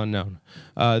based on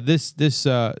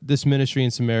this ministry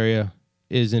in Samaria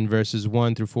is in verses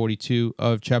 1 through 42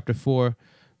 of chapter 4.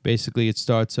 Basically, it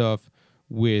starts off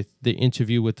with the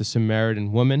interview with the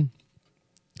Samaritan woman.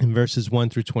 In verses 1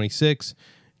 through 26,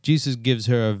 Jesus gives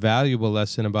her a valuable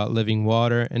lesson about living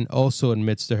water and also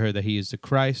admits to her that he is the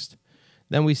Christ.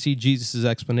 Then we see Jesus'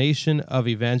 explanation of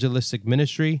evangelistic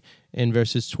ministry in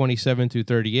verses 27 through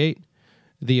 38.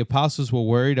 The apostles were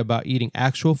worried about eating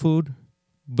actual food,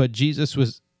 but Jesus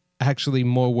was actually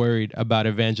more worried about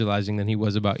evangelizing than he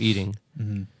was about eating.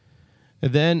 Mm-hmm.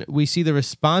 Then we see the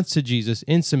response to Jesus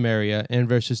in Samaria in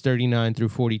verses 39 through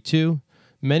 42.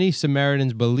 Many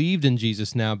Samaritans believed in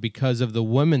Jesus now because of the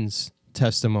woman's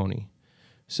testimony.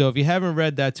 So if you haven't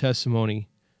read that testimony,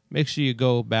 make sure you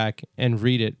go back and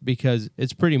read it because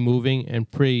it's pretty moving and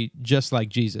pretty just like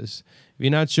Jesus. If you're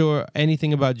not sure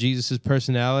anything about Jesus'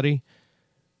 personality,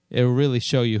 it will really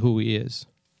show you who he is.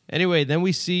 Anyway, then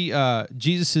we see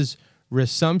Jesus'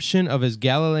 resumption of his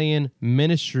Galilean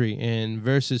ministry in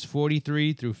verses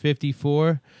 43 through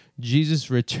 54. Jesus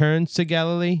returns to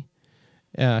Galilee.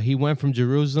 He went from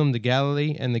Jerusalem to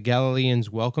Galilee, and the Galileans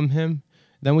welcome him.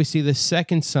 Then we see the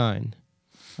second sign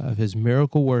of his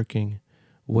miracle working,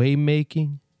 way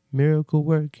making, miracle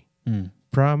working,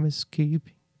 promise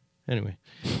keeping. Anyway,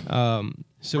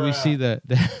 so we see the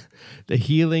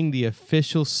healing, the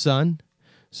official son.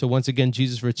 So once again,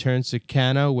 Jesus returns to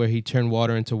Cana where he turned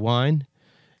water into wine.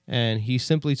 And he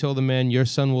simply told the man, your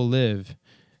son will live.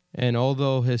 And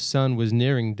although his son was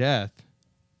nearing death,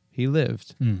 he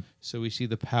lived. So we see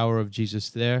the power of Jesus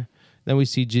there. Then we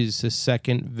see Jesus'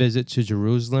 second visit to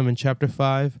Jerusalem in chapter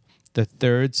 5. The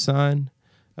third sign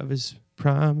of his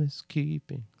promise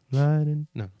keeping. Healing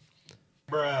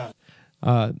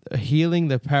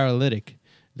the paralytic.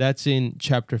 That's in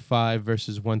chapter 5,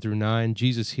 verses 1 through 9.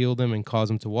 Jesus healed him and caused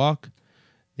him to walk.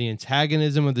 The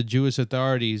antagonism of the Jewish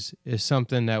authorities is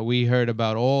something that we heard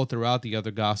about all throughout the other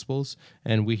Gospels,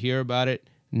 and we hear about it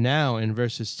now in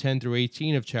verses 10 through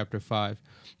 18 of chapter 5.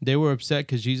 They were upset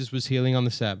because Jesus was healing on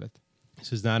the Sabbath.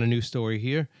 This is not a new story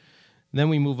here. Then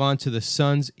we move on to the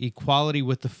Son's equality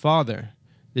with the Father.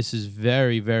 This is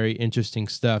very, very interesting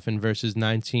stuff in verses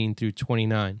 19 through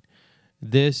 29.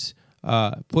 This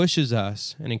pushes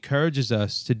us and encourages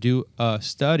us to do a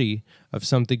study of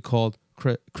something called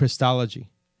Christology.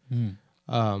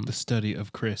 The study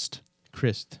of Christ.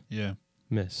 Christ. Yeah.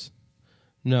 Miss.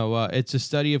 No, it's a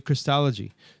study of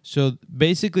Christology. So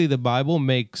basically the Bible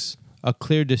makes a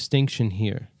clear distinction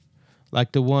here,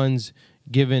 like the ones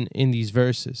given in these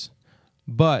verses.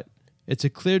 But it's a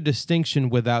clear distinction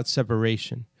without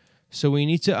separation. So we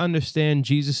need to understand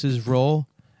Jesus' role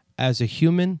as a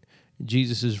human,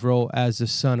 Jesus' role as the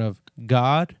Son of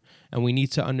God, and we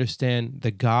need to understand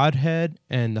the Godhead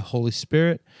and the Holy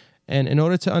Spirit. And in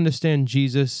order to understand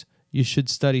Jesus, you should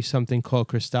study something called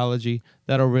Christology.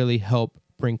 That'll really help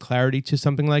bring clarity to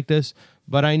something like this.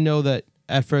 But I know that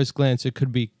at first glance, it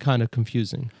could be kind of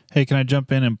confusing. Hey, can I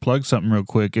jump in and plug something real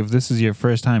quick? If this is your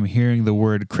first time hearing the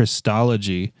word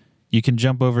Christology, you can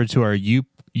jump over to our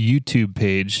YouTube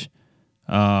page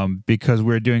because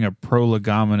we're doing a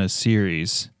Prolegomena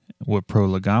series. What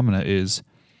Prolegomena is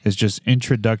just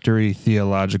introductory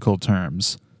theological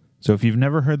terms. So if you've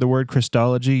never heard the word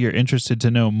Christology, you're interested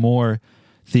to know more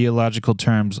theological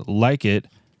terms like it,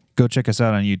 go check us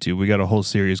out on YouTube. We got a whole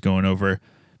series going over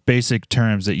basic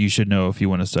terms that you should know if you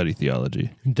want to study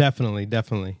theology. Definitely,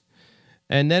 definitely.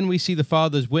 And then we see the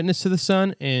Father's witness to the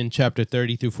Son in chapter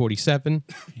 30 through 47.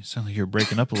 You sound like you're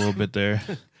breaking up a little bit there.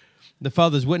 The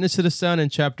Father's witness to the Son in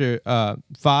chapter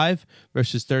 5,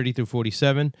 verses 30 through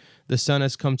 47. The Son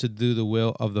has come to do the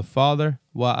will of the Father,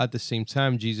 while at the same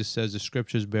time, Jesus says the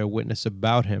Scriptures bear witness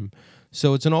about him.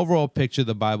 So it's an overall picture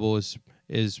the Bible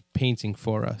is painting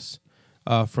for us.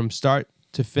 From start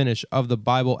to finish of the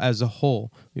Bible as a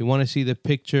whole. We want to see the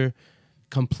picture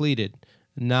completed,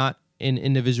 not in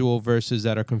individual verses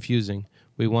that are confusing.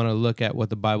 We want to look at what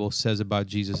the Bible says about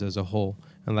Jesus as a whole.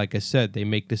 And like I said, they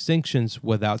make distinctions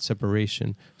without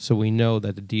separation. So we know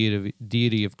that the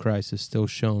deity of Christ is still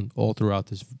shown all throughout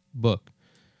this book.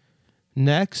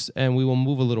 next, and we will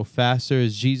move a little faster,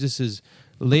 is Jesus'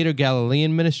 later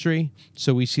Galilean ministry.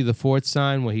 So we see the fourth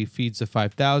sign where he feeds the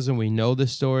 5,000. We know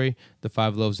this story, the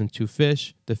 5 loaves and 2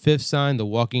 fish. The fifth sign, the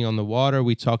walking on the water.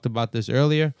 We talked about this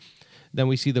earlier. Then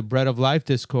we see the bread of life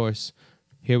discourse.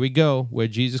 Here we go, where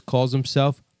Jesus calls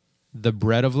himself the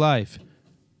bread of life.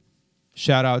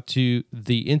 Shout out to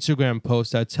the Instagram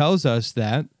post that tells us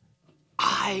that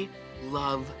I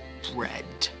love bread.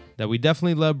 that we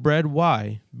definitely love bread.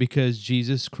 Why? Because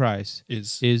Jesus Christ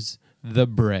is the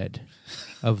bread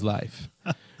of life.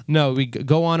 No, we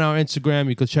go on our Instagram.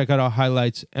 You can check out our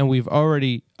highlights, and we've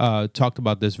already talked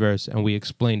about this verse, and we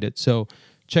explained it. So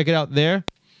check it out there.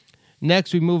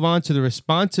 Next, we move on to the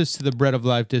responses to the bread of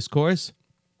life discourse.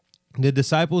 The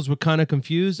disciples were kind of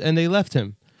confused, and they left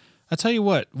him. I tell you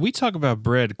what, we talk about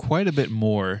bread quite a bit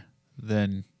more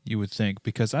than you would think,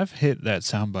 because I've hit that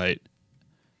soundbite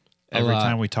every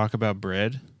time we talk about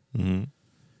bread. Mm-hmm.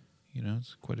 You know,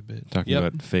 it's quite a bit. Talking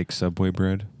about fake Subway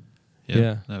bread.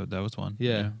 Yeah. That was one.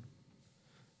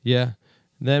 Yeah.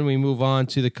 Then we move on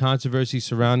to the controversy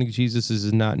surrounding Jesus. This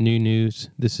is not new news.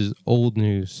 This is old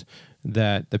news,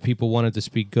 that the people wanted to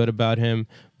speak good about him,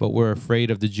 but were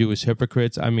afraid of the Jewish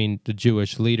hypocrites. I mean, the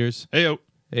Jewish leaders.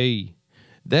 Hey.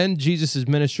 Then Jesus'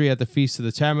 ministry at the Feast of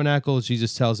the Tabernacles.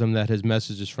 Jesus tells them that his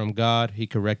message is from God. He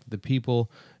corrected the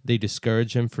people. They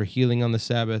discourage him for healing on the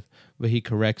Sabbath, but he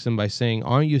corrects them by saying,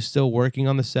 aren't you still working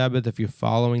on the Sabbath if you're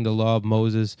following the law of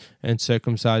Moses and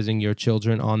circumcising your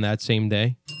children on that same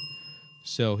day?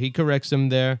 So he corrects them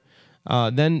there.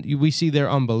 Then we see their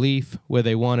unbelief, where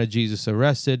they wanted Jesus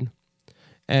arrested.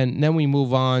 And then we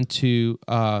move on to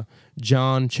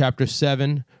John chapter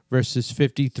 7, verses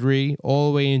 53,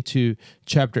 all the way into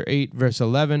chapter 8, verse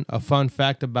 11. A fun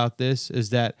fact about this is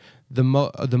that the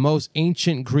most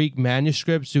ancient Greek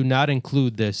manuscripts do not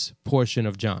include this portion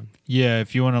of John. Yeah,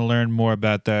 if you want to learn more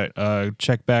about that,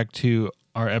 check back to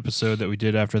our episode that we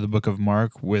did after the book of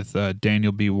Mark with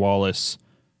Daniel B. Wallace.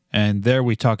 And there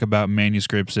we talk about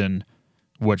manuscripts and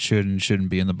what should and shouldn't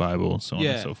be in the Bible, so on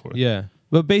and so forth. Yeah.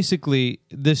 But basically,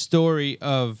 this story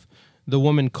of the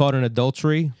woman caught in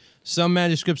adultery, some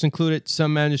manuscripts include it,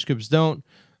 some manuscripts don't.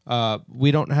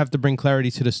 We don't have to bring clarity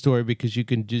to the story because you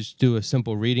can just do a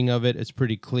simple reading of it. It's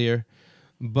pretty clear.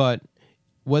 But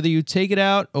whether you take it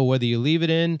out or whether you leave it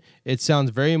in, it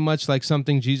sounds very much like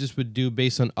something Jesus would do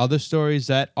based on other stories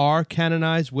that are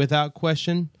canonized without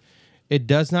question. It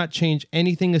does not change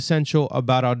anything essential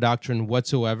about our doctrine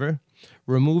whatsoever.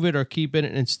 Remove it or keep it,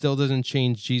 and it still doesn't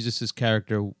change Jesus'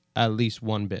 character at least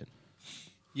one bit.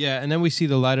 Yeah, and then we see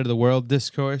the light of the world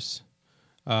discourse.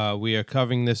 We are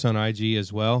covering this on IG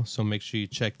as well, so make sure you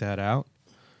check that out.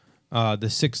 The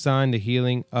sixth sign, the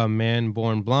healing of man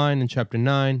born blind in chapter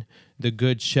 9. The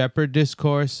good shepherd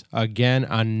discourse. Again,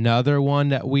 another one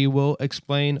that we will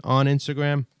explain on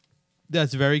Instagram.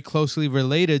 That's very closely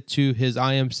related to his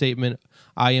I am statement,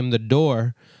 I am the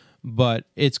door. But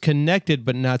it's connected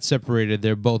but not separated.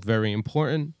 They're both very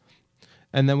important.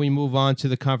 And then we move on to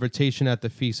the confrontation at the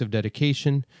Feast of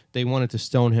Dedication. They wanted to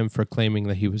stone him for claiming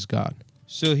that he was God.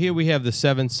 So here we have the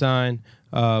seventh sign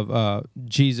of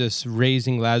Jesus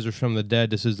raising Lazarus from the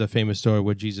dead. This is the famous story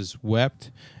where Jesus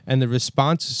wept. And the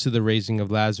responses to the raising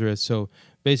of Lazarus. So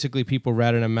basically people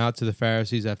ratted him out to the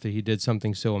Pharisees after he did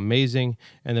something so amazing.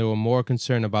 And they were more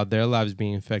concerned about their lives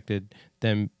being affected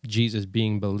than Jesus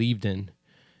being believed in.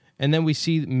 And then we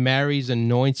see Mary's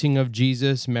anointing of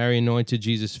Jesus. Mary anointed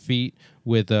Jesus' feet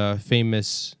with with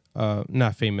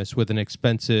an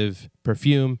expensive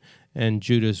perfume. And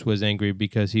Judas was angry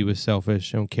because he was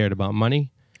selfish and cared about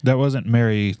money. That wasn't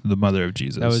Mary, the mother of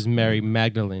Jesus. That was Mary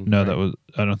Magdalene. No, right?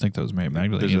 I don't think that was Mary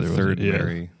Magdalene. There's either, a was third it?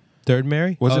 Mary. Third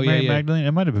Mary? Was it Mary Magdalene?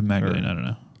 It might have been Magdalene. I don't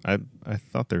know. I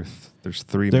thought there's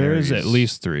three There Marys is at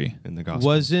least three. in the gospel.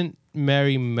 Wasn't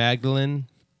Mary Magdalene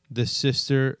the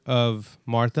sister of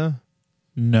Martha?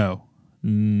 No.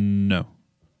 No?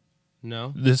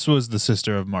 This was the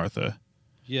sister of Martha.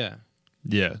 Yeah.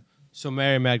 Yeah. So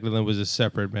Mary Magdalene was a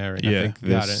separate Mary. Yeah. I think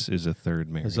this is a third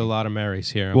Mary. There's a lot of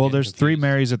Marys here. Well, there's three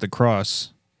Marys at the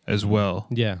cross as well.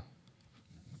 Yeah.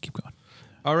 Keep going.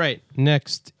 All right.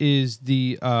 Next is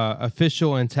the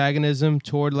official antagonism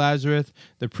toward Lazarus.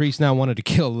 The priest now wanted to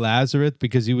kill Lazarus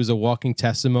because he was a walking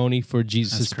testimony for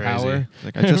Jesus' power.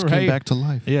 Like, I just Right? came back to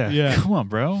life. Yeah. Come on,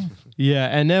 bro. Yeah,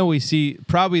 and then we see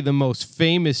probably the most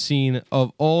famous scene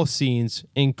of all scenes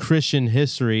in Christian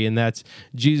history, and that's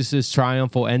Jesus'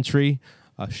 triumphal entry.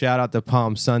 Shout out to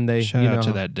Palm Sunday. Shout out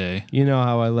to that day. You know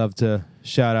how I love to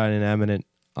shout out inanimate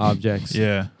objects.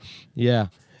 Yeah. Yeah.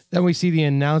 Then we see the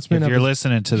announcement If of you're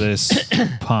listening to this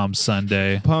Palm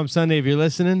Sunday. Palm Sunday. If you're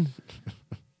listening,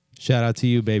 shout out to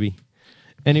you, baby.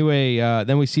 Anyway,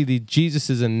 then we see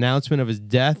Jesus' announcement of his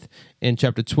death in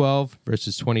chapter 12,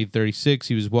 verses 20 to 36.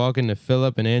 He was walking to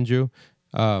Philip and Andrew.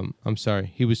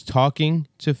 He was talking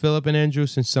to Philip and Andrew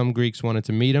since some Greeks wanted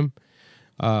to meet him.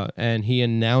 And he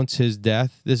announced his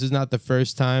death. This is not the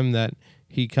first time that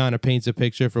he kind of paints a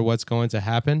picture for what's going to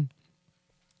happen.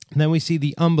 And then we see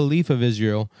the unbelief of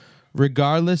Israel.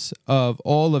 Regardless of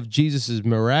all of Jesus'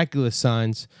 miraculous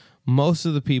signs, most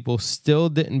of the people still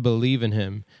didn't believe in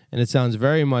him. And it sounds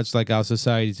very much like our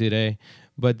society today.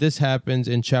 But this happens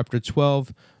in chapter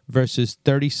 12, verses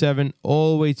 37,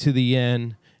 all the way to the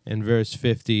end in verse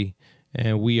 50.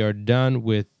 And we are done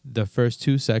with the first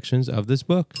two sections of this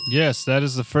book. Yes, that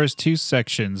is the first two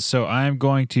sections. So I'm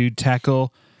going to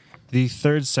tackle the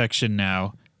third section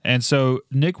now. And so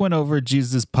Nick went over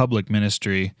Jesus' public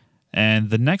ministry, and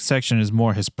the next section is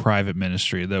more his private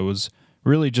ministry that was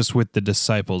really just with the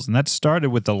disciples. And that started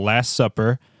with the Last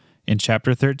Supper in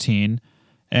chapter 13.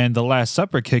 And the Last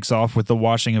Supper kicks off with the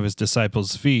washing of his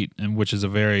disciples' feet, and which is a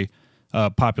very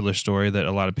popular story that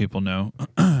a lot of people know.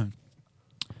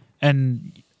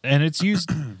 and it's used...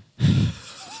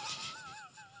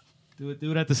 Do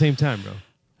it at the same time, bro.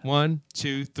 1,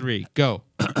 2, 3, go.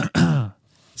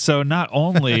 So not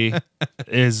only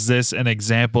is this an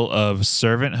example of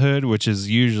servanthood, which is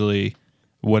usually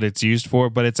what it's used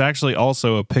for, but it's actually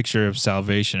also a picture of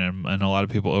salvation, and a lot of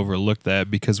people overlook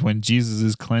that, because when Jesus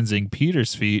is cleansing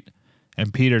Peter's feet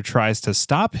and Peter tries to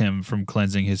stop him from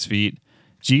cleansing his feet,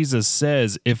 Jesus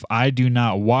says, "If I do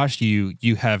not wash you,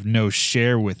 you have no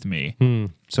share with me."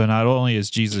 So not only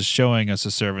is Jesus showing us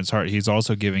a servant's heart, he's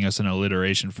also giving us an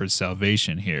alliteration for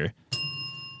salvation here.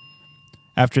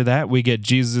 After that, we get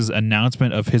Jesus'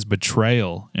 announcement of his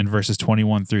betrayal in verses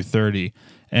 21 through 30.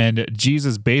 And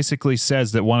Jesus basically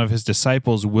says that one of his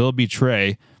disciples will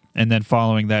betray, and then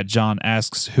following that, John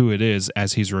asks who it is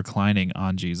as he's reclining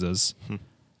on Jesus.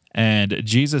 And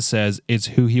Jesus says it's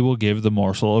who he will give the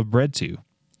morsel of bread to.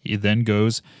 He then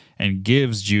goes and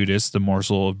gives Judas the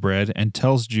morsel of bread and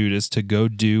tells Judas to go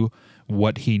do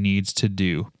what he needs to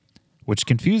do, which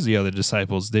confused the other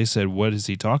disciples. They said, "What is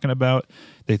he talking about?"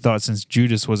 They thought since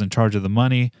Judas was in charge of the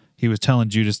money, he was telling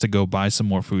Judas to go buy some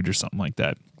more food or something like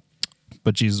that.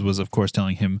 But Jesus was, of course,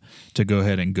 telling him to go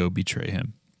ahead and go betray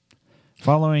him.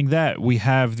 Following that, we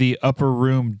have the upper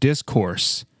room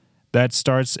discourse. That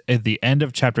starts at the end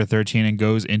of chapter 13 and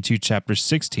goes into chapter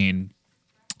 16.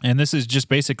 And this is just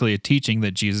basically a teaching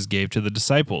that Jesus gave to the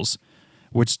disciples,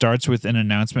 which starts with an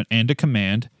announcement and a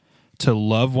command to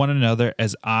love one another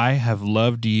as I have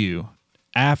loved you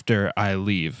after I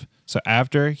leave. So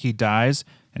after he dies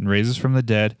and raises from the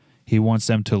dead, he wants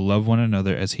them to love one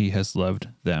another as he has loved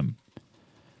them.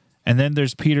 And then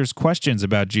there's Peter's questions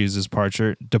about Jesus'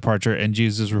 departure and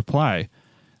Jesus' reply,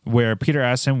 where Peter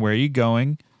asks him, "Where are you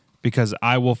going? Because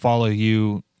I will follow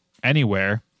you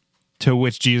anywhere." To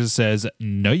which Jesus says,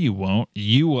 "No, you won't.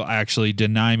 You will actually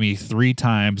deny me 3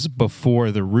 times before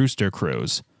the rooster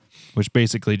crows," which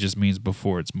basically just means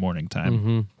before it's morning time.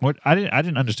 Mm-hmm. What I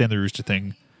didn't understand the rooster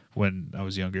thing when I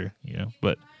was younger,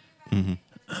 but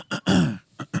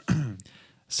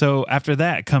so after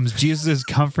that comes Jesus'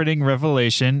 comforting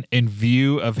revelation in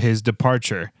view of his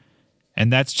departure.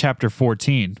 And that's chapter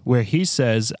 14, where he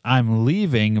says, "I'm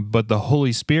leaving, but the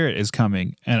Holy Spirit is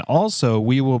coming, and also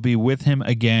we will be with him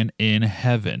again in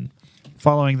heaven."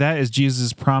 Following that is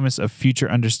Jesus' promise of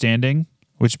future understanding,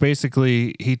 which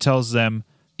basically he tells them,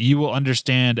 you will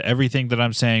understand everything that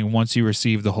I'm saying once you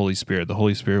receive the Holy Spirit. The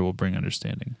Holy Spirit will bring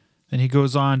understanding. Then he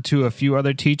goes on to a few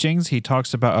other teachings. He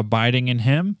talks about abiding in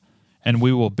him, and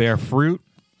we will bear fruit,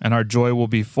 and our joy will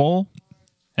be full.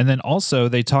 And then also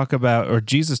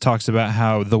Jesus talks about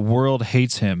how the world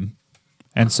hates him,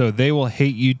 and so they will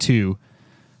hate you too,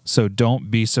 so don't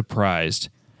be surprised.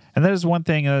 And that is one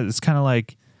thing it's kind of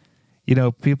like,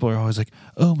 people are always like,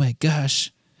 "Oh my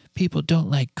gosh, people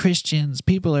don't like Christians.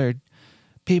 People are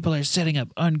setting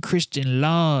up unchristian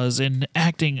laws and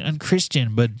acting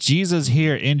unchristian." But Jesus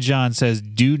here in John says,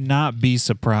 do not be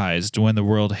surprised when the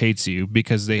world hates you,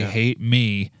 because they hate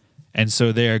me, and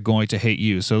so they are going to hate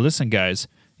you. So listen, guys,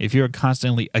 if you're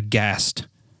constantly aghast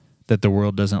that the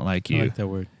world doesn't like you, I like that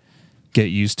word.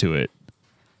 Get used to it.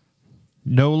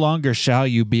 No longer shall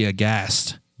you be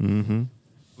aghast. Mm-hmm.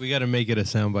 We got to make it a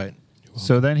soundbite.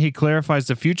 So then he clarifies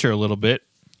the future a little bit.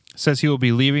 Says he will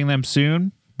be leaving them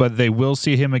soon, but they will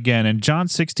see him again. And John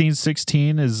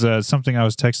 16:16 is something I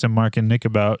was texting Mark and Nick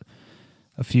about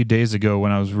a few days ago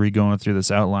when I was re-going through this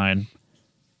outline.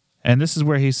 And this is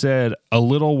where he said, "A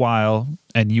little while,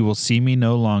 and you will see me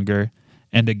no longer,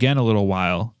 and again a little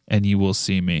while, and you will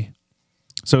see me."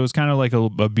 So it was kind of like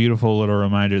a beautiful little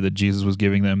reminder that Jesus was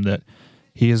giving them, that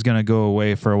he is going to go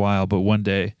away for a while, but one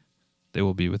day they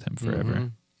will be with him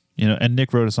forever. You know, and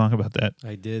Nick wrote a song about that.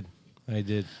 I did. That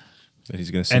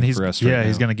he's going to sing for us right now.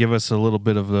 He's going to give us a little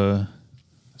bit of the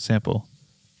sample.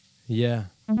 Yeah.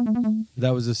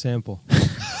 That was a sample.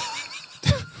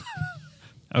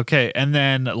 Okay, and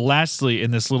then lastly in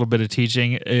this little bit of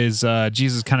teaching is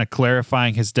Jesus kind of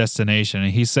clarifying his destination.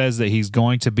 And he says that he's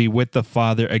going to be with the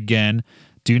Father again.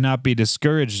 Do not be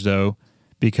discouraged, though,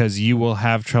 because you will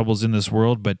have troubles in this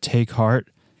world, but take heart,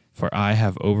 for I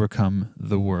have overcome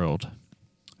the world.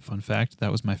 Fun fact,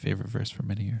 that was my favorite verse for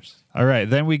many years. All right,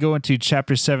 then we go into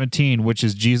chapter 17, which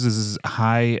is Jesus'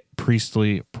 high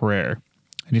priestly prayer.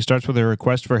 And he starts with a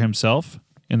request for himself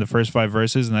in the first 5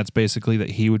 verses, and that's basically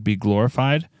that he would be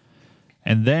glorified.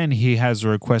 And then he has a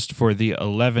request for the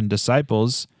 11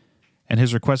 disciples, and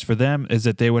his request for them is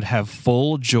that they would have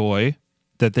full joy,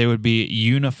 that they would be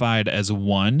unified as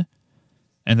one,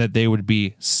 and that they would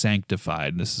be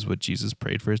sanctified. This is what Jesus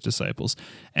prayed for his disciples.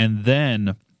 And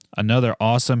then another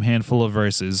awesome handful of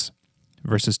verses,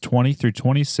 verses 20 through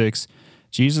 26,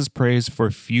 Jesus prays for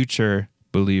future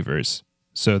believers.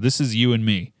 So this is you and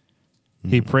me.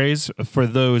 He prays for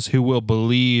those who will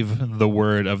believe the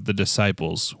word of the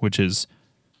disciples, which is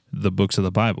the books of the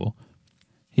Bible.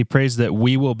 He prays that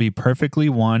we will be perfectly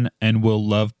one and will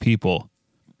love people.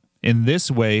 In this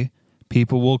way,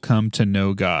 people will come to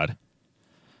know God.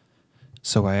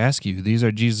 So I ask you, these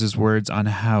are Jesus' words on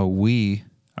how we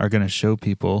are going to show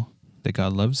people that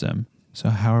God loves them. So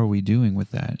how are we doing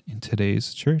with that in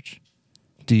today's church?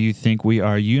 Do you think we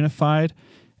are unified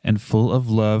and full of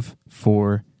love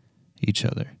for each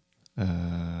other?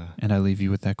 And I leave you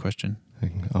with that question.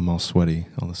 I'm all sweaty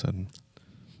all of a sudden.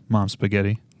 Mom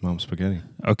spaghetti.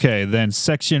 Okay, then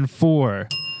section 4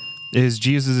 is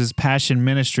Jesus' passion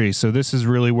ministry. So this is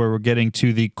really where we're getting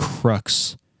to the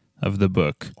crux of the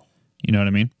book. You know what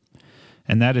I mean?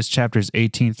 And that is chapters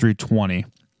 18 through 20.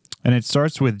 And it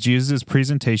starts with Jesus'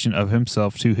 presentation of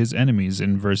himself to his enemies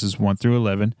in verses 1 through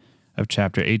 11 of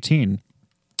chapter 18.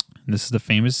 And this is the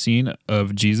famous scene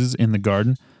of Jesus in the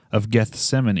Garden of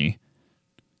Gethsemane.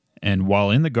 And while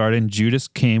in the garden, Judas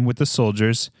came with the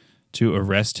soldiers to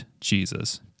arrest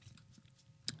Jesus.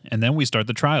 And then we start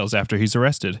the trials after he's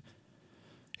arrested.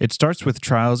 It starts with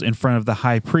trials in front of the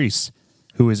high priest,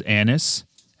 who is Annas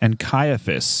and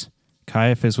Caiaphas.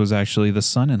 Caiaphas was actually the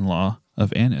son-in-law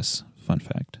of Annas. Fun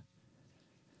fact.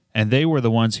 And they were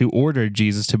the ones who ordered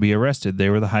Jesus to be arrested. They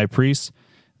were the high priests.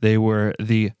 They were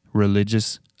the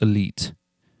religious elite.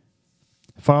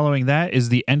 Following that is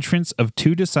the entrance of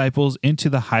 2 disciples into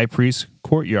the high priest's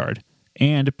courtyard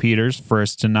and Peter's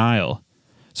first denial.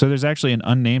 So there's actually an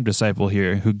unnamed disciple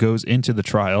here who goes into the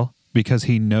trial because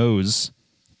he knows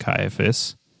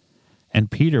Caiaphas,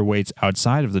 and Peter waits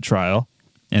outside of the trial,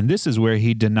 and this is where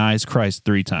he denies Christ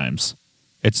 3 times.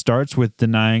 It starts with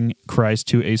denying Christ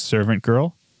to a servant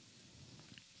girl,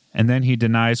 and then he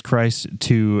denies Christ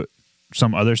to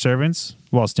some other servants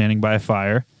while standing by a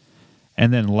fire,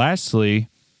 and then lastly,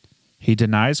 he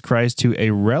denies Christ to a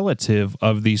relative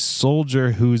of the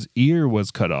soldier whose ear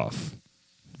was cut off.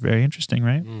 Very interesting,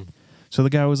 right? So the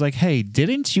guy was like, hey,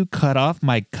 didn't you cut off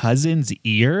my cousin's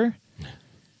ear?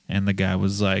 And the guy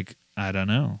was like, I don't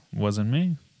know. Wasn't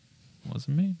me.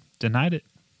 Denied it.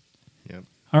 Yep.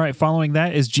 All right, following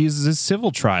that is Jesus'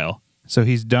 civil trial. So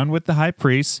he's done with the high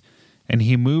priest, and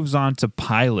he moves on to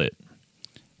Pilate.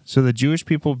 So the Jewish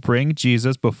people bring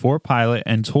Jesus before Pilate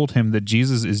and told him that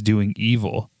Jesus is doing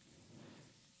evil.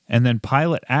 And then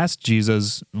Pilate asked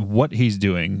Jesus what he's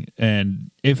doing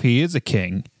and if he is a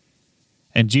king.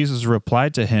 And Jesus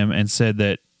replied to him and said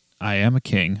that, I am a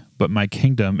king, but my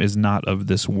kingdom is not of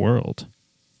this world.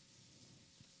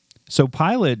 So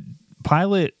Pilate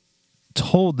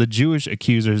told the Jewish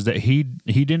accusers that he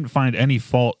didn't find any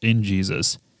fault in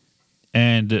Jesus.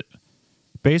 And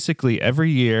basically every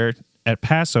year at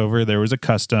Passover, there was a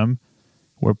custom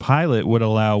where Pilate would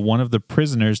allow one of the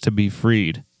prisoners to be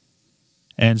freed.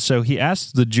 And so he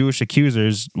asked the Jewish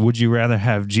accusers, would you rather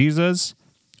have Jesus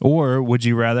or would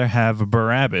you rather have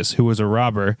Barabbas, who was a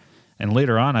robber? And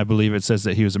later on, I believe it says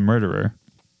that he was a murderer.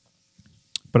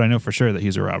 But I know for sure that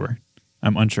he's a robber.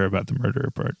 I'm unsure about the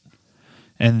murderer part.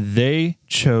 And they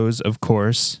chose, of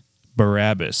course,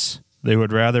 Barabbas. They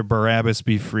would rather Barabbas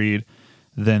be freed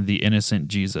than the innocent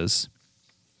Jesus.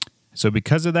 So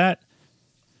because of that,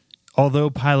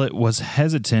 although Pilate was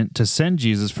hesitant to send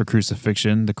Jesus for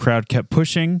crucifixion, the crowd kept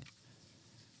pushing,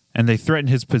 and they threatened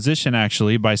his position,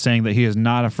 actually, by saying that he is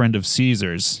not a friend of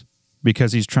Caesar's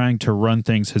because he's trying to run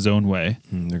things his own way.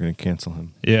 They're going to cancel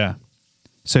him. Yeah.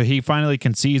 So he finally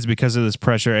concedes because of this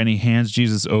pressure, and he hands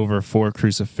Jesus over for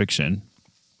crucifixion.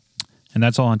 And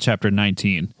that's all in chapter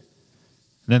 19.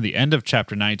 Then the end of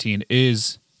chapter 19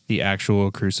 is the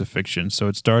actual crucifixion. So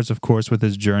it starts, of course, with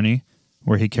his journey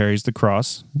where he carries the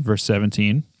cross, verse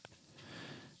 17.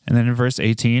 And then in verse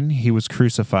 18, he was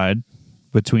crucified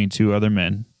between two other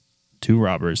men, two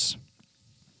robbers.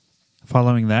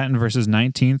 Following that, in verses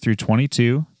 19 through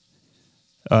 22,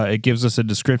 it gives us a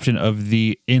description of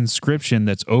the inscription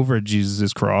that's over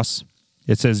Jesus' cross.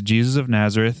 It says, Jesus of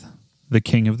Nazareth, the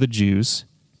King of the Jews,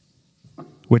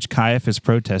 which Caiaphas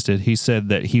protested. He said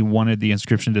that he wanted the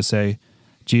inscription to say,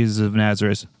 Jesus of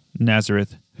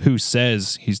Nazareth, who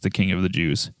says he's the King of the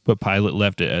Jews. But Pilate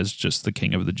left it as just the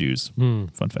King of the Jews.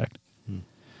 Fun fact.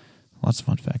 Lots of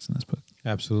fun facts in this book.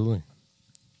 Absolutely.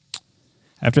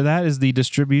 After that is the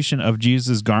distribution of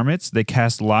Jesus' garments. They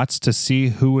cast lots to see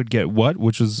who would get what,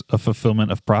 which was a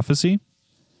fulfillment of prophecy.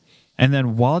 And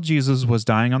then while Jesus was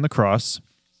dying on the cross,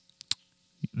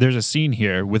 there's a scene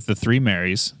here with the three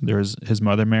Marys. There was his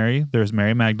mother Mary, there was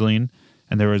Mary Magdalene,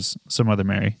 and there was some other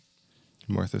Mary.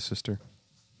 Martha's sister.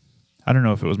 I don't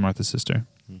know if it was Martha's sister.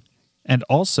 And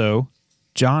also,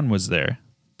 John was there,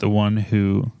 the one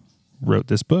who wrote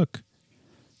this book.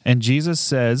 And Jesus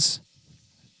says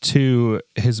to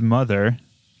his mother,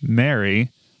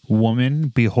 Mary, woman,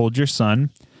 behold your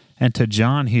son. And to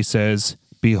John, he says,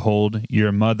 behold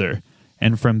your mother.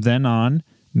 And from then on,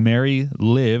 Mary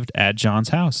lived at John's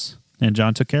house, and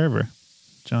John took care of her.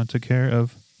 John took care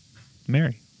of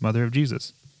Mary, mother of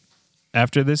Jesus.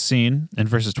 After this scene, in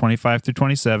verses 25 through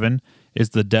 27, is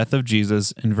the death of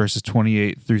Jesus in verses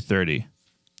 28 through 30.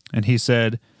 And he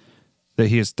said that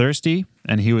he is thirsty,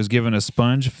 and he was given a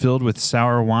sponge filled with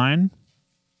sour wine.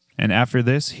 And after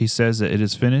this, he says that it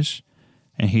is finished,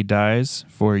 and he dies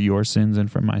for your sins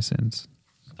and for my sins.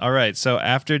 All right, so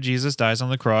after Jesus dies on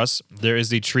the cross, there is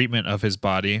the treatment of his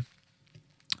body.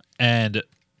 And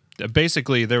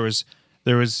basically, there was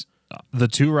the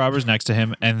two robbers next to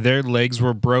him, and their legs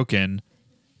were broken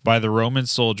by the Roman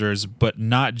soldiers, but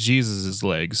not Jesus'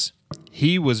 legs.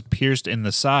 He was pierced in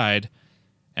the side,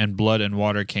 and blood and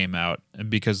water came out, and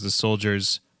because the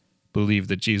soldiers believed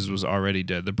that Jesus was already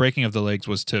dead. The breaking of the legs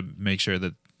was to make sure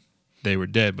that they were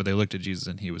dead, but they looked at Jesus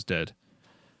and he was dead.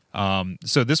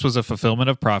 So this was a fulfillment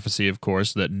of prophecy, of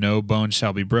course, that no bone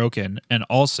shall be broken, and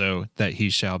also that he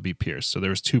shall be pierced. So there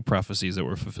was two prophecies that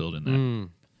were fulfilled in that.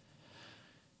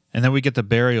 And then we get the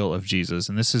burial of Jesus,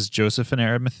 and this is Joseph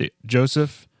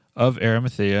of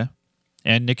Arimathea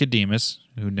and Nicodemus,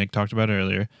 who Nick talked about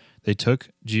earlier. They took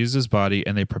Jesus' body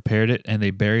and they prepared it and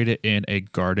they buried it in a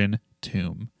garden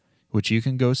tomb, which you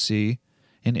can go see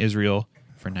in Israel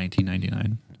for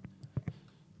 $19.99.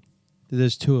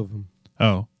 There's two of them.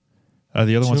 Oh.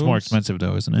 The other one's more Tombs? expensive,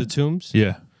 though, isn't it? The tombs?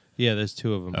 Yeah. Yeah, there's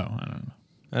two of them. Oh, I don't know.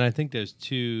 And I think there's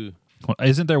two. Well,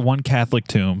 isn't there one Catholic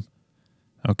tomb?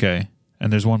 Okay.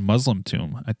 And there's one Muslim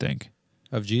tomb, I think.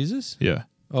 Of Jesus? Yeah,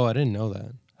 Oh, I didn't know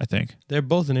that. I think. They're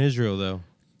both in Israel, though.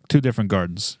 Two different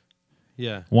gardens.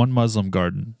 Yeah. One Muslim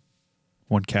garden,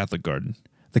 one Catholic garden.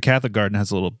 The Catholic garden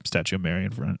has a little statue of Mary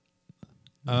in front.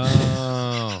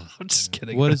 Oh. I'm just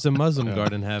kidding. What does the Muslim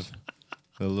garden have?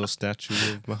 A little statue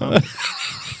of Muhammad.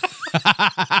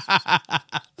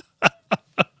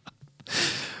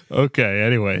 Okay,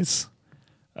 anyways.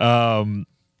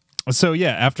 So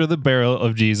yeah, after the burial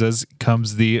of Jesus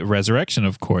comes the resurrection,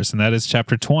 of course, and that is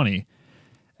chapter 20.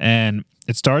 And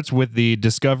it starts with the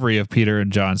discovery of Peter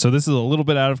and John. So this is a little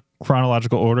bit out of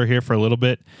chronological order here for a little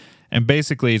bit. And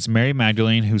basically, it's Mary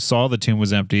Magdalene who saw the tomb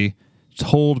was empty,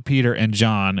 told Peter and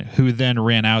John, who then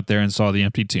ran out there and saw the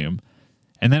empty tomb.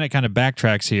 And then it kind of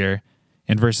backtracks here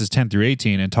in verses 10 through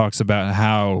 18 and talks about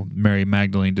how Mary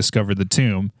Magdalene discovered the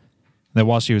tomb, that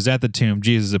while she was at the tomb,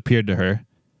 Jesus appeared to her,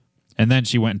 and then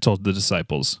she went and told the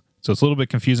disciples. So it's a little bit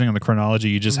confusing on the chronology.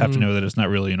 You just have to know that it's not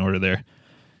really in order there.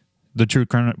 The true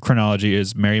chronology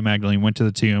is Mary Magdalene went to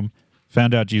the tomb,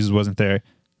 found out Jesus wasn't there,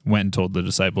 went and told the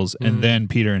disciples, and then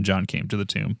Peter and John came to the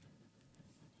tomb.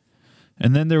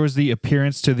 And then there was the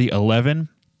appearance to the 11,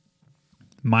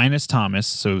 minus Thomas,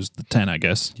 so it was the 10, I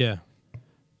guess. Yeah.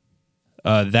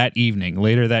 Later that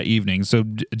evening. So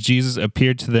Jesus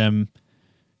appeared to them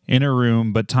in a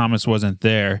room, but Thomas wasn't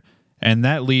there. And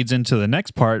that leads into the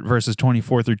next part, verses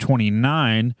 24 through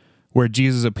 29, where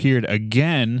Jesus appeared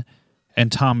again,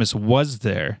 and Thomas was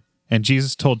there. And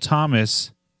Jesus told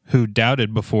Thomas, who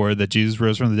doubted before that Jesus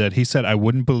rose from the dead, he said, I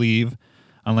wouldn't believe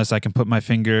unless I can put my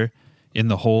finger in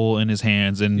the hole in his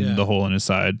hands and the hole in his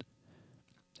side.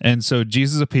 And so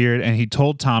Jesus appeared, and he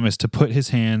told Thomas to put his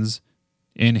hands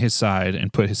in his side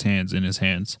and put his hands in his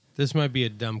hands. This might be a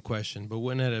dumb question, but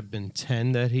wouldn't it have been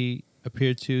 10 that he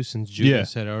appeared to since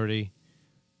Judas had already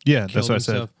Yeah, killed that's what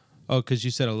himself? I said. Oh, because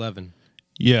you said 11.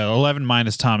 Yeah, 11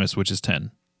 minus Thomas, which is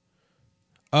 10.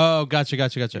 Oh, gotcha.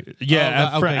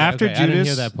 Yeah, Oh, after okay. Judas, I didn't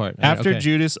hear that part. After Okay.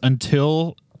 Judas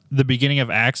until the beginning of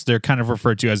Acts, they're kind of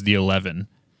referred to as the 11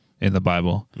 in the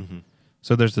Bible. Mm-hmm.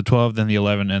 So there's the 12, then the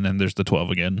 11, and then there's the 12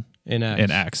 again in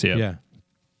Acts. Yeah. Yeah.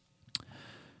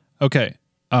 Okay.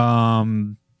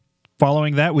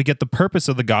 Following that, we get the purpose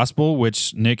of the gospel,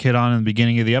 which Nick hit on in the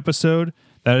beginning of the episode.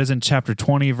 That is in chapter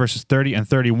 20, verses 30 and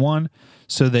 31,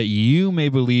 so that you may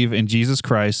believe in Jesus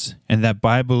Christ, and that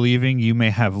by believing you may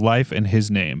have life in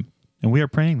his name. And we are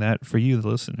praying that for you, the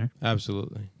listener.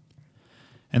 Absolutely.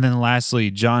 And then lastly,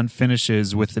 John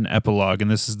finishes with an epilogue, and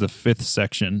this is the 5th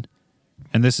section.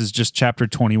 And this is just chapter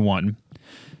 21.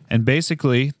 And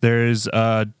basically, there's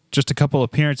just a couple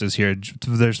appearances here.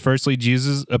 There's firstly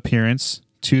Jesus' appearance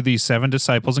to the 7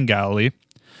 disciples in Galilee.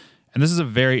 And this is a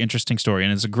very interesting story,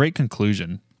 and it's a great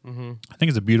conclusion. Mm-hmm. I think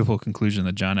it's a beautiful conclusion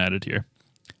that John added here.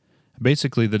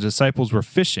 Basically, the disciples were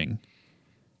fishing,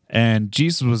 and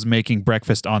Jesus was making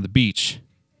breakfast on the beach,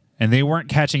 and they weren't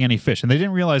catching any fish. And they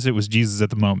didn't realize it was Jesus at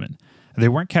the moment. They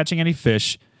weren't catching any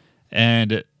fish,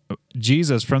 and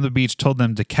Jesus from the beach told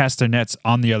them to cast their nets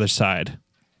on the other side,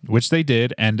 which they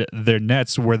did, and their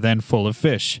nets were then full of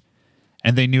fish.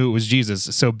 And they knew it was Jesus.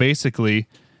 So basically,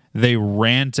 they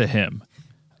ran to him.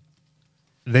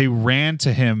 They ran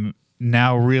to him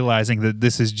now realizing that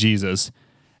this is Jesus.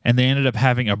 And they ended up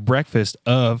having a breakfast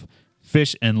of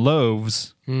fish and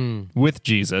loaves with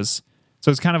Jesus.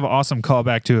 So it's kind of an awesome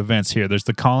callback to events here. There's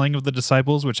the calling of the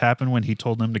disciples, which happened when he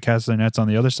told them to cast their nets on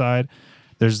the other side.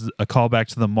 There's a callback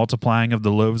to the multiplying of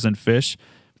the loaves and fish.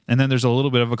 And then there's a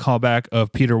little bit of a callback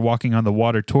of Peter walking on the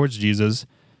water towards Jesus,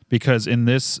 because in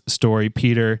this story,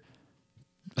 Peter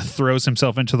throws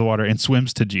himself into the water and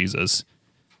swims to Jesus.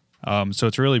 So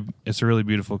it's a really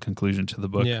beautiful conclusion to the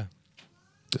book. Yeah.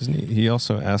 Doesn't he? He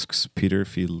also asks Peter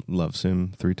if he loves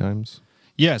him 3 times.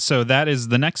 Yeah, so that is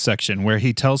the next section where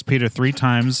he tells Peter 3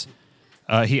 times.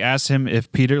 He asks him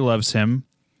if Peter loves him,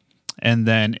 and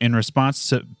then in response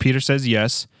to Peter says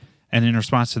yes, and in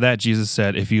response to that, Jesus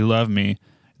said, "If you love me,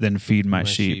 then feed my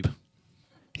sheep."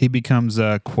 He becomes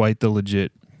quite the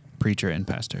legit preacher and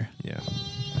pastor. Yeah.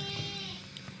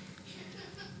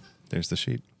 There's the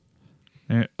sheep.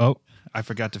 Oh, I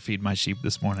forgot to feed my sheep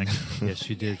this morning. Yes,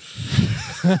 you did.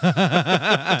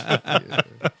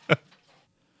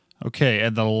 Okay,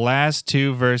 and the last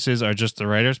 2 verses are just the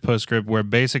writer's postscript, where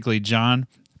basically John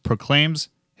proclaims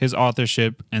his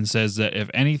authorship and says that if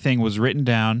anything was written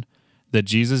down that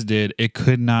Jesus did, it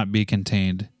could not be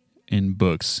contained in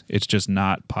books. It's just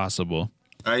not possible.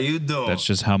 How you doing? That's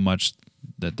just how much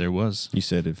that there was. You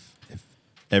said if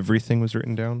everything was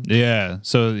written down? Yeah,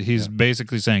 so he's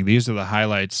basically saying these are the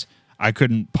highlights. I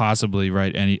couldn't possibly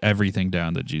write everything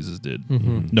down that Jesus did.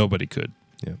 Mm-hmm. Nobody could.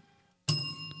 Yeah.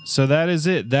 So that is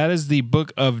it. That is the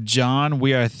book of John.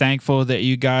 We are thankful that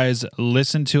you guys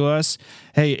listen to us.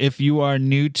 Hey, if you are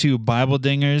new to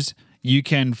Bibledingers, you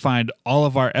can find all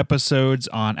of our episodes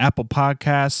on Apple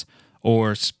Podcasts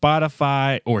or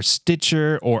Spotify or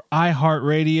Stitcher or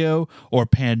iHeartRadio or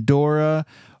Pandora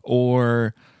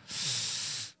or...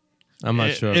 I'm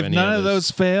not sure. If none of those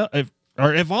fail, if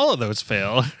all of those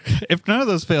fail, if none of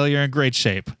those fail, you're in great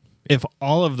shape. If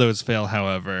all of those fail,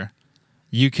 however,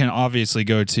 you can obviously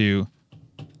go to...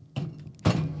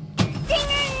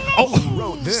 Who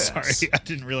wrote this? Sorry, I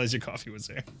didn't realize your coffee was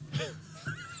there.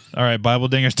 All right,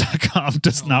 Bibledingers.com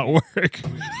does not work.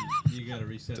 You gotta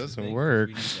reset. Doesn't work.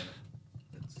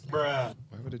 Why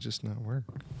would it just not work?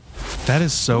 That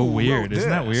is so weird. wrote Isn't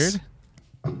that this? weird?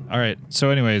 All right. So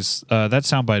anyways, that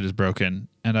soundbite is broken,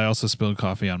 and I also spilled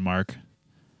coffee on Mark.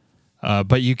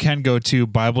 But you can go to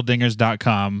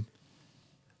Bibledingers.com,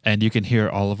 and you can hear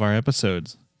all of our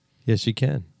episodes. Yes, you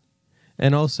can.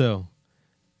 And also,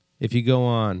 if you go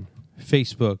on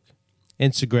Facebook,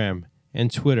 Instagram,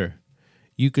 and Twitter,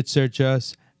 you could search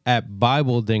us at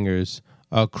Bibledingers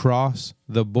across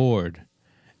the board.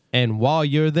 And while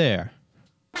you're there,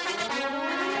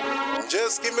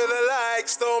 Just give me the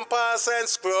likes, don't pass and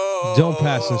scroll. don't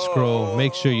pass and scroll.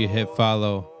 Make sure you hit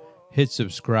follow, hit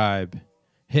subscribe,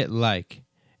 hit like,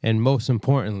 and most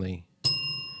importantly,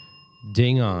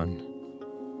 ding on.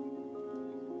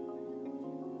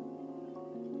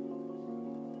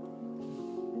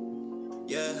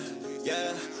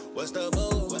 Yeah, what's the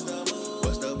move? What's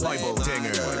the Bible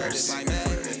Dingers.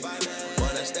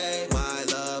 Wanna stay, my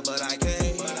love, but I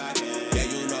can't. Yeah,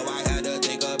 you know I had to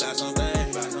think about something.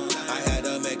 I had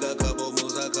to make a couple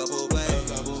moves, a couple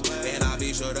plays. And I'll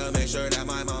be sure to make sure that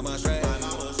my mama straight.